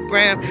scheduled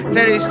program.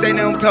 Let it say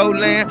them toe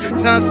land.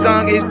 Some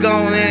song is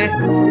going.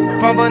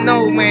 From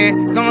no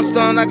man. Don't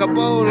start like a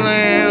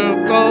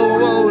bowling. Go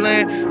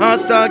rolling. I'm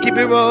start keep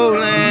it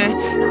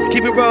rolling.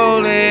 Keep it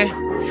rolling.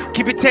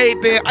 Keep it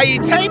taping. Are you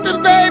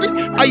taping, baby?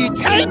 Are you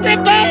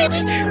taping,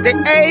 baby? They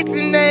ace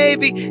and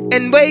navy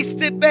and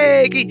wasted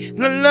baggy.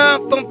 No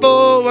love from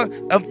forward.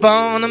 I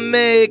wanna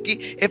make it.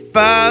 If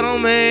I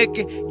don't make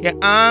it, yeah,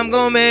 I'm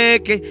gonna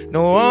make it.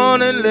 Don't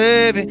wanna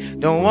live it.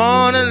 Don't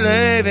wanna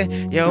live it.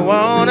 You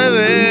wanna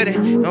read it.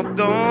 I'm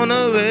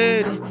gonna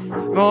read it.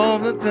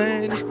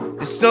 Overrated.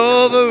 It's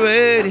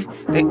overrated.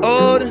 They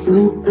ordered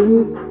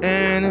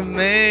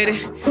animated.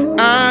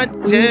 I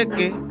check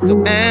it.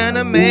 So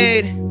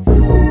animated.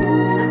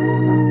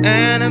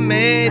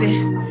 Animated,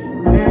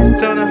 it's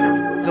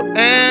so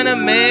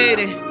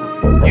animated.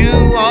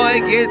 You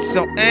always get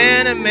so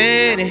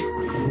animated.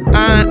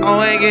 I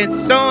always get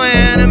so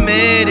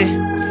animated.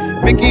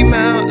 Mickey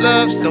Mouse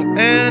love so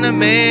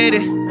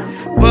animated.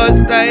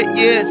 Buzz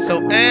Lightyear so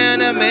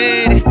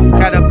animated.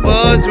 Got a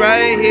buzz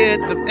right here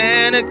to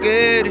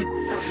animated.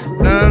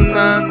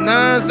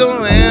 Nah,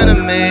 so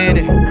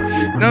animated.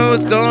 No,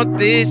 so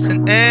this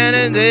and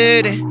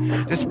animated.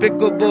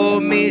 Despicable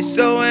Me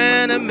so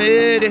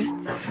animated.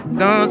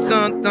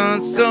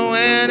 Done so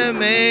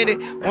animated.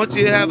 Won't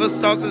you have a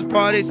sausage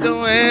party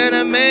so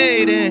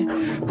animated?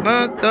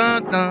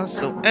 Dun,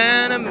 so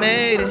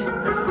animated.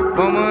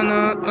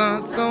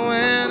 So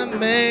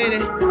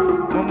animated. So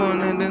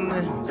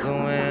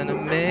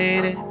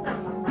animated.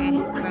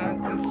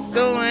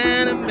 So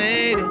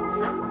animated.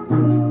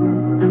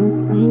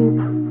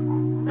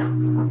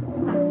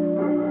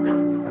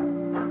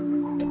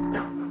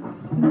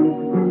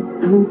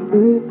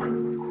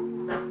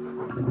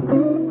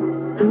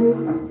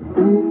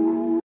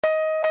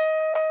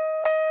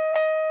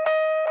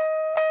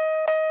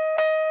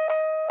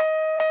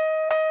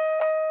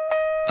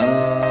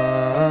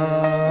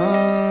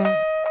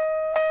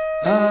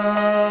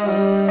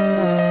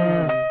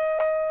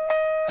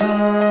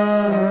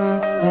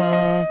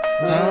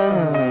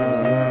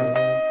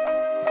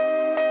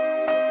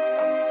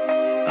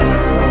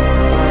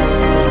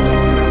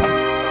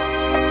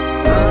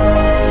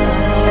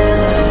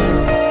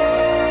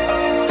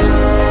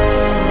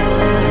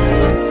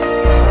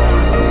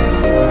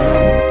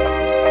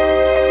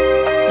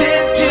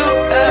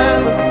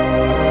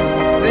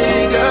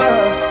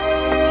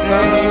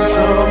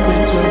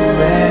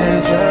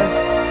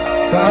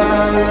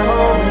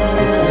 follow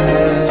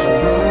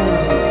pleasure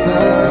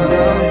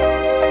under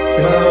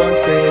your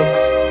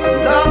face. The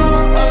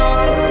law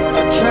of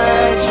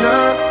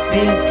attraction,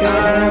 be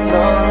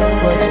careful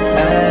what you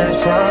ask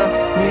for.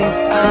 Means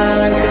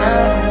I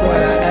got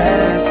what I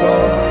asked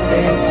for,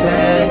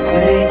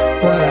 exactly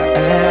what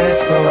I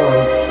asked for.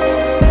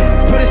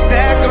 Put a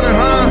stack on it,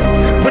 huh?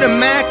 Put a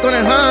Mac on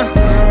it, huh?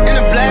 And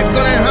a black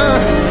on it, huh?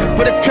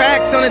 Put a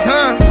tracks on it,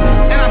 huh?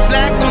 And I'm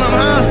black on them,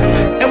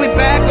 huh? And we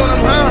back on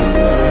them, huh?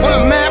 On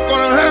a map on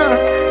them, huh?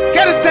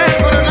 Got a stack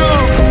on it,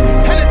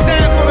 huh? And a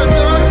stack on it,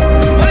 huh?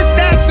 Put a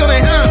stacks on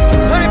it, huh?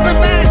 Put it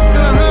backs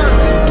on it, huh?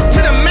 To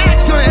the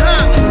max on it,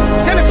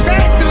 huh? And the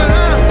facts on it,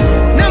 huh?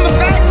 Number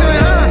facts on it,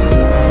 huh?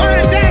 One of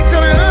the stacks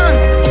on it, huh?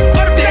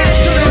 Put the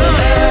facts on it,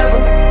 huh?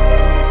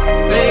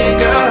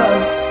 Wake up,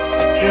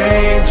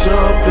 dream too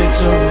big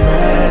to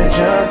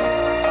imagine.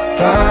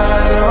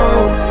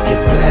 Follow your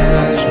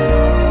pleasure.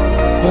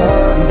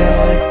 One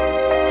day,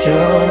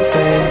 your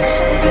face.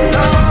 The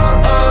law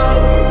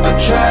of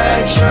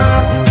attraction.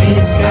 Be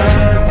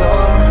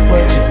careful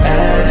what you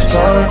ask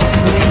for.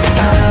 Means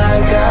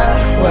I got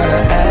what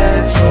I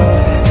asked for.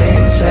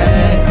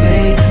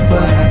 Exactly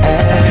what I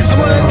asked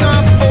for. It's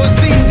time for a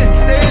season.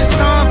 There's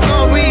time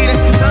for reading.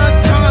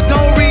 Time,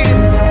 don't read it.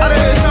 Out of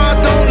this time,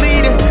 don't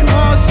lead it.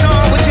 All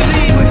time, what you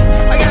leave with.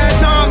 I got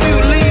time for you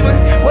leaving.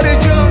 What did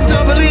you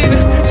don't believe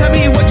it? Tell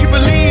me what you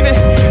believe in.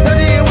 Tell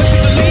me what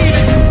you believe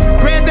in.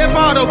 Grab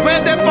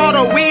that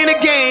photo, we in the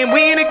game,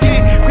 we in the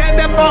game. Grab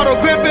that photo,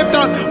 grab that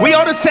thought, we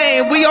all the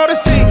same, we all the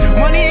same.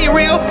 Money ain't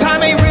real,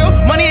 time ain't real,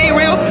 money ain't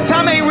real,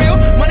 time ain't real,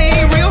 money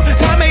ain't real,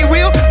 time ain't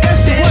real.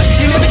 Guess what?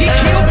 You never get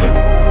killed.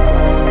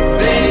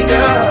 Wake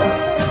up,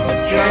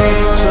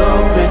 dream too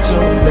big to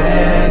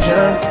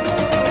imagine.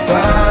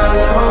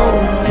 Follow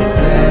your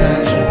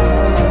pleasure.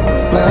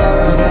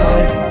 One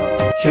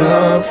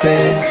your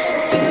face.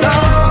 The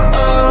law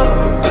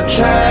of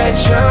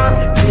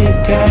attraction. Be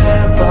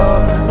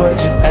careful what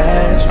you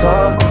ask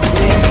for.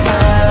 Means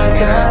I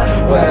got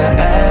what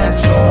I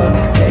asked for.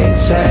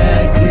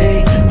 Exactly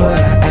what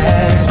I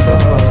asked for.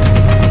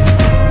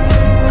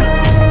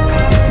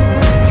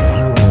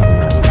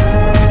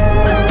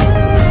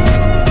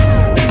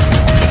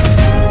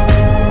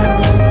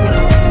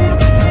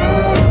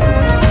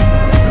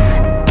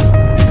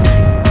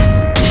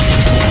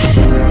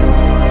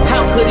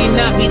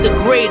 Not be the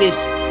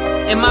greatest.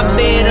 In my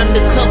bed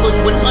undercovers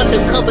when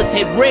undercovers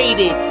had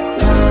raided.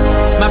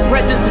 My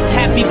presence is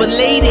happy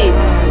belated.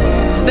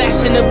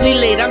 Fashionably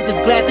late, I'm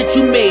just glad that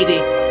you made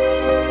it.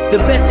 The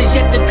best is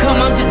yet to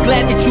come, I'm just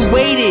glad that you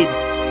waited.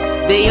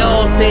 They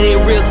all say they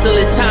real till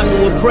it's time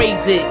to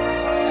appraise it.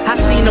 I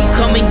seen them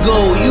come and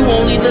go, you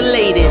only the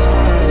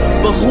latest.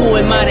 But who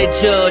am I to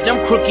judge?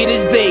 I'm crooked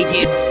as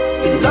Vegas.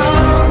 The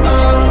law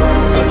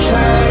of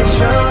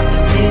attraction.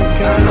 Be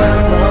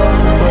careful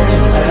what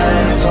you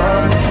ask for.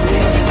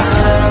 Means I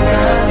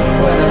got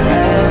what I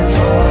asked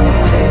for.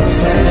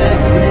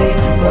 Exactly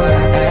what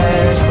I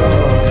asked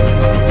for.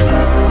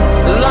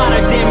 A lot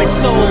of damaged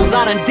souls, I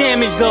done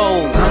damaged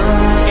those.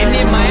 And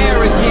in my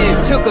arrogance,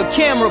 took a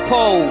camera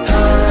pose.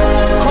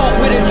 Caught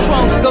with a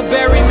trunk of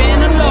every man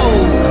of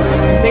lows.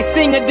 They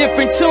sing a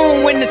different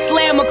tune when the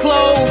slammer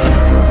close.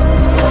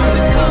 From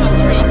the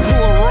concrete to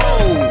a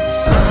rose.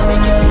 They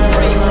give you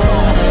brave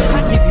talk, I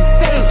give you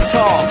faith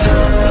talk.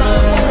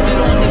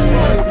 On this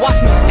road, watch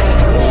me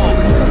walk.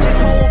 Just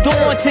hold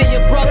on to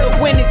your brother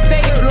when his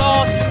faith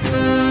lost.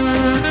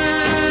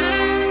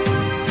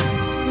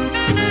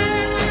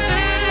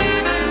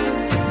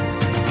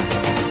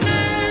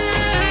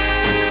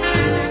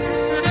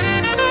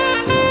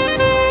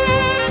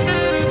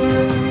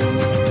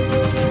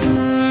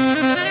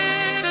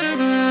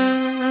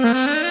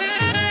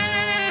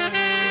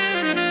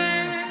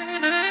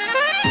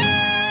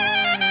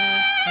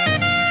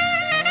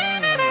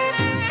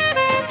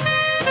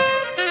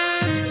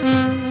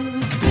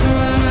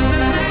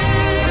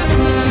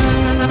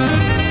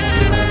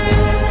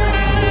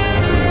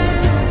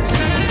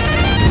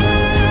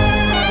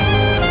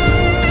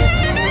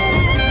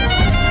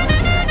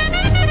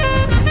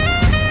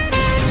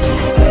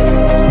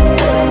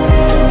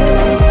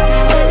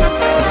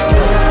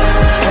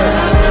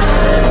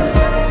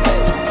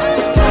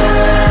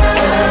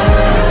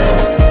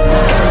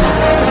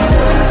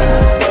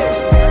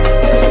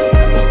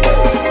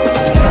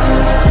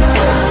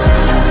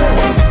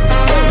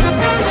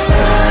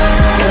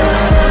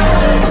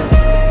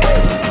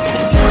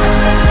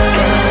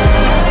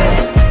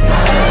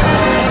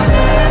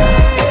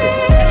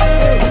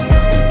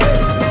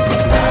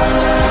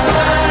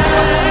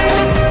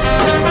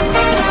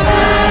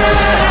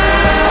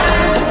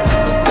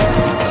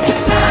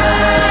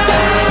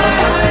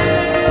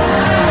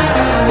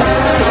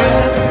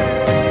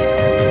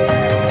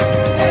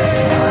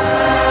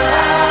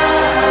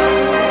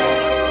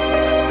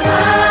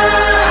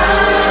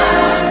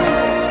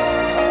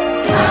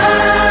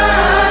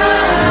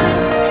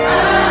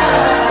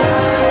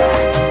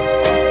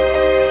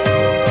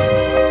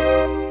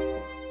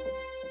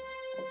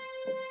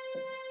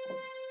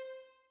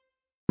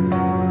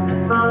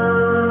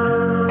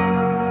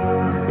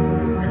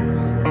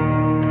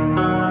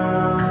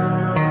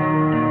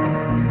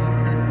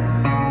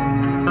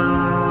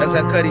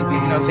 That's how Cuddy be,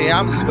 you know what I'm saying?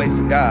 I'm just waiting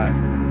for God.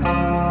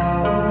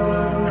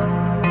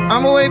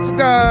 I'ma wait for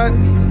God.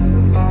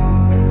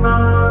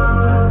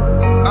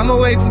 I'ma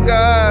wait for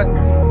God.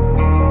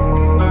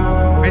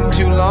 Been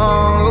too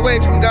long away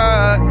from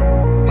God.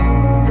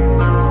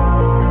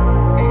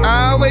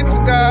 I'll wait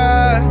for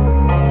God.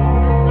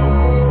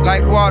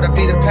 Like water,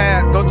 be the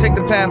path. Go take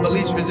the path of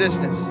least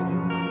resistance.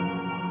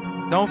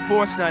 Don't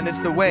force nothing, it's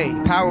the way.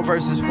 Power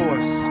versus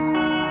force.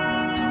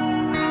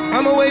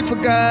 I'ma wait for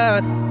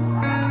God.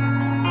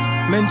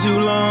 Been too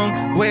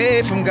long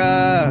away from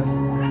God.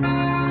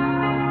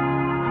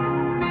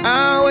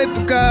 I'll wait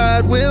for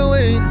God, we'll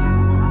wait. Yo,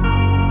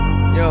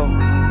 you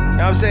know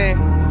what I'm saying?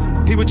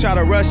 People try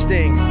to rush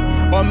things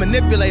or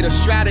manipulate or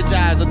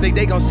strategize or think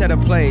they gonna set a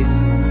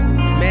place.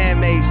 Man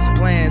makes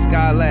plans,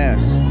 God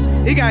laughs.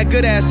 He got a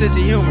good ass sense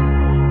of humor.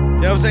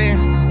 You know what I'm saying?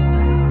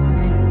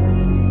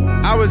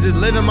 I was just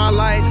living my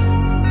life,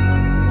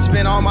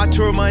 spent all my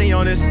tour money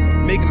on this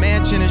big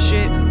mansion and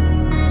shit.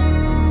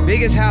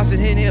 Biggest house in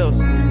Hidden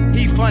Hills.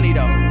 He funny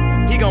though.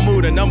 He gonna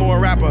move the #1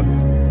 rapper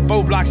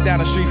 4 blocks down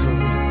the street from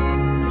me.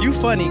 You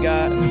funny,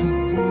 God.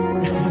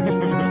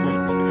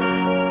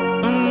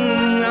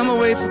 I'ma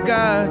wait for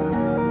God.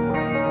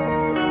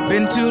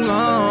 Been too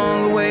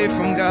long away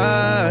from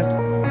God.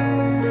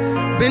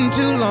 Been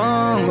too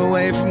long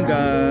away from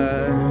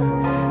God.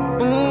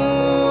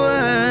 Ooh,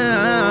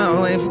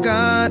 I'll wait for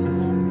God.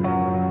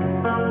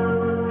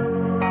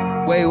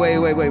 Wait.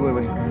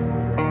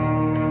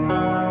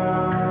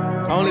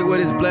 Only with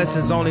His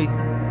blessings, only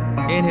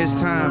in His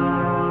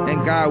time,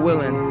 and God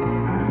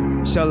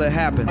willing, shall it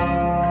happen.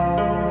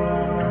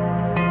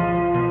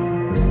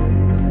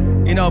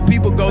 You know,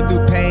 people go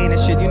through pain and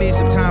shit. You need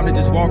some time to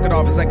just walk it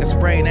off. It's like a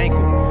sprained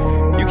ankle.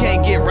 You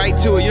can't get right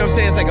to it. You know what I'm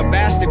saying? It's like a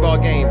basketball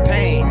game.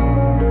 Pain.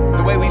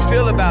 The way we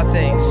feel about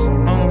things.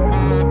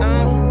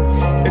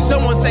 If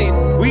someone say,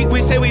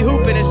 we say we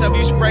hooping and stuff,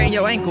 you sprain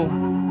your ankle,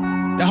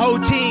 the whole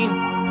team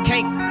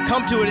can't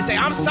come to it and say,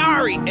 I'm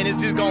sorry, and it's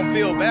just gonna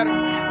feel better.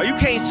 Or you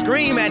can't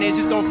scream at it, it's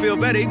just gonna feel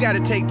better. You gotta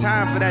take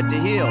time for that to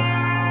heal.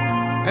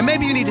 And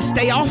maybe you need to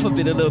stay off of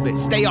it a little bit.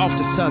 Stay off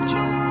the subject.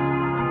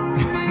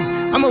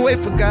 I'ma wait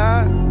for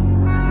God.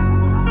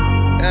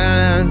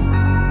 And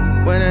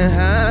when it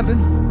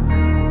happened,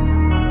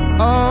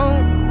 oh,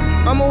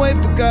 I'ma wait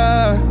for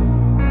God.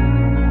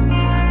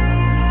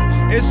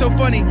 It's so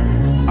funny.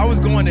 I was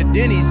going to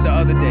Denny's the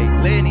other day.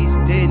 Denny's.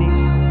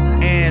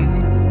 And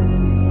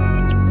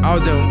I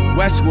was in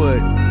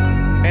Westwood.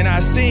 And I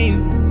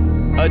seen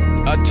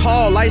a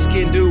tall,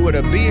 light-skinned dude with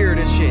a beard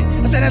and shit.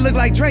 I said, that looked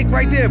like Drake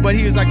right there. But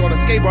he was like on a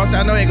skateboard. I said,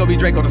 I know he ain't gonna be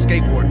Drake on a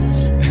skateboard.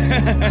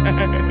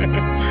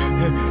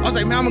 I was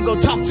like, man, I'm gonna go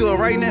talk to him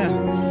right now.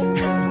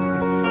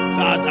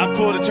 So I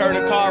pulled a turn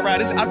the car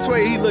around. I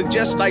swear he looked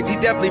just like, he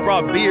definitely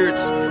brought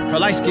beards for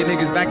light-skinned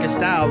niggas back in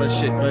style and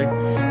shit, man.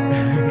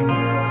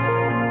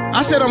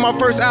 I said on my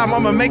first album,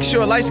 I'm gonna make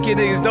sure light-skinned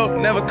niggas don't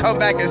never come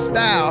back in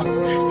style.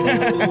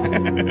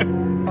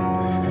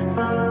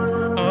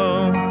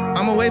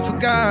 I'ma wait for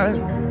God.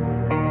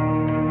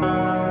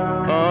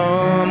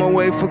 I'ma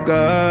wait for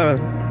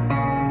God.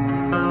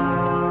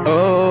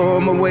 Oh,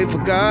 I'ma wait for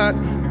God.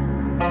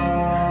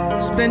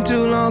 It's been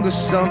too long or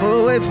something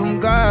away from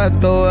God,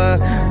 though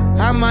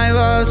I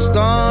might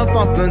stop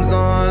off and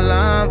on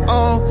line.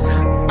 Oh,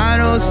 I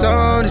know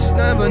some it's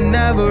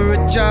never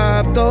a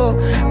job, though.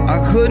 I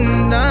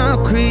couldn't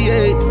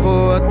create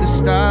for the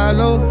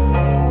style, oh,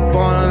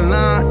 born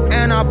line,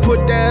 and I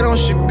put that on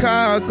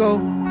Chicago.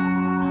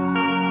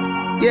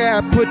 Yeah,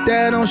 I put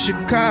that on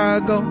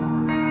Chicago.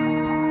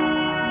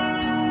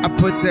 I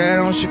put that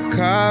on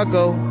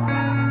Chicago.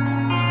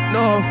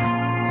 North,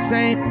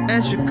 Saint,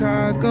 and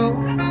Chicago.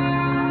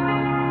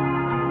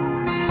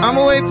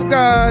 I'ma wait for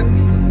God.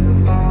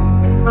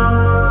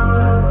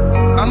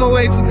 I'ma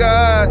wait for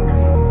God.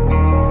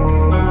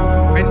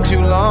 Been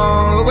too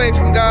long away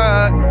from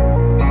God.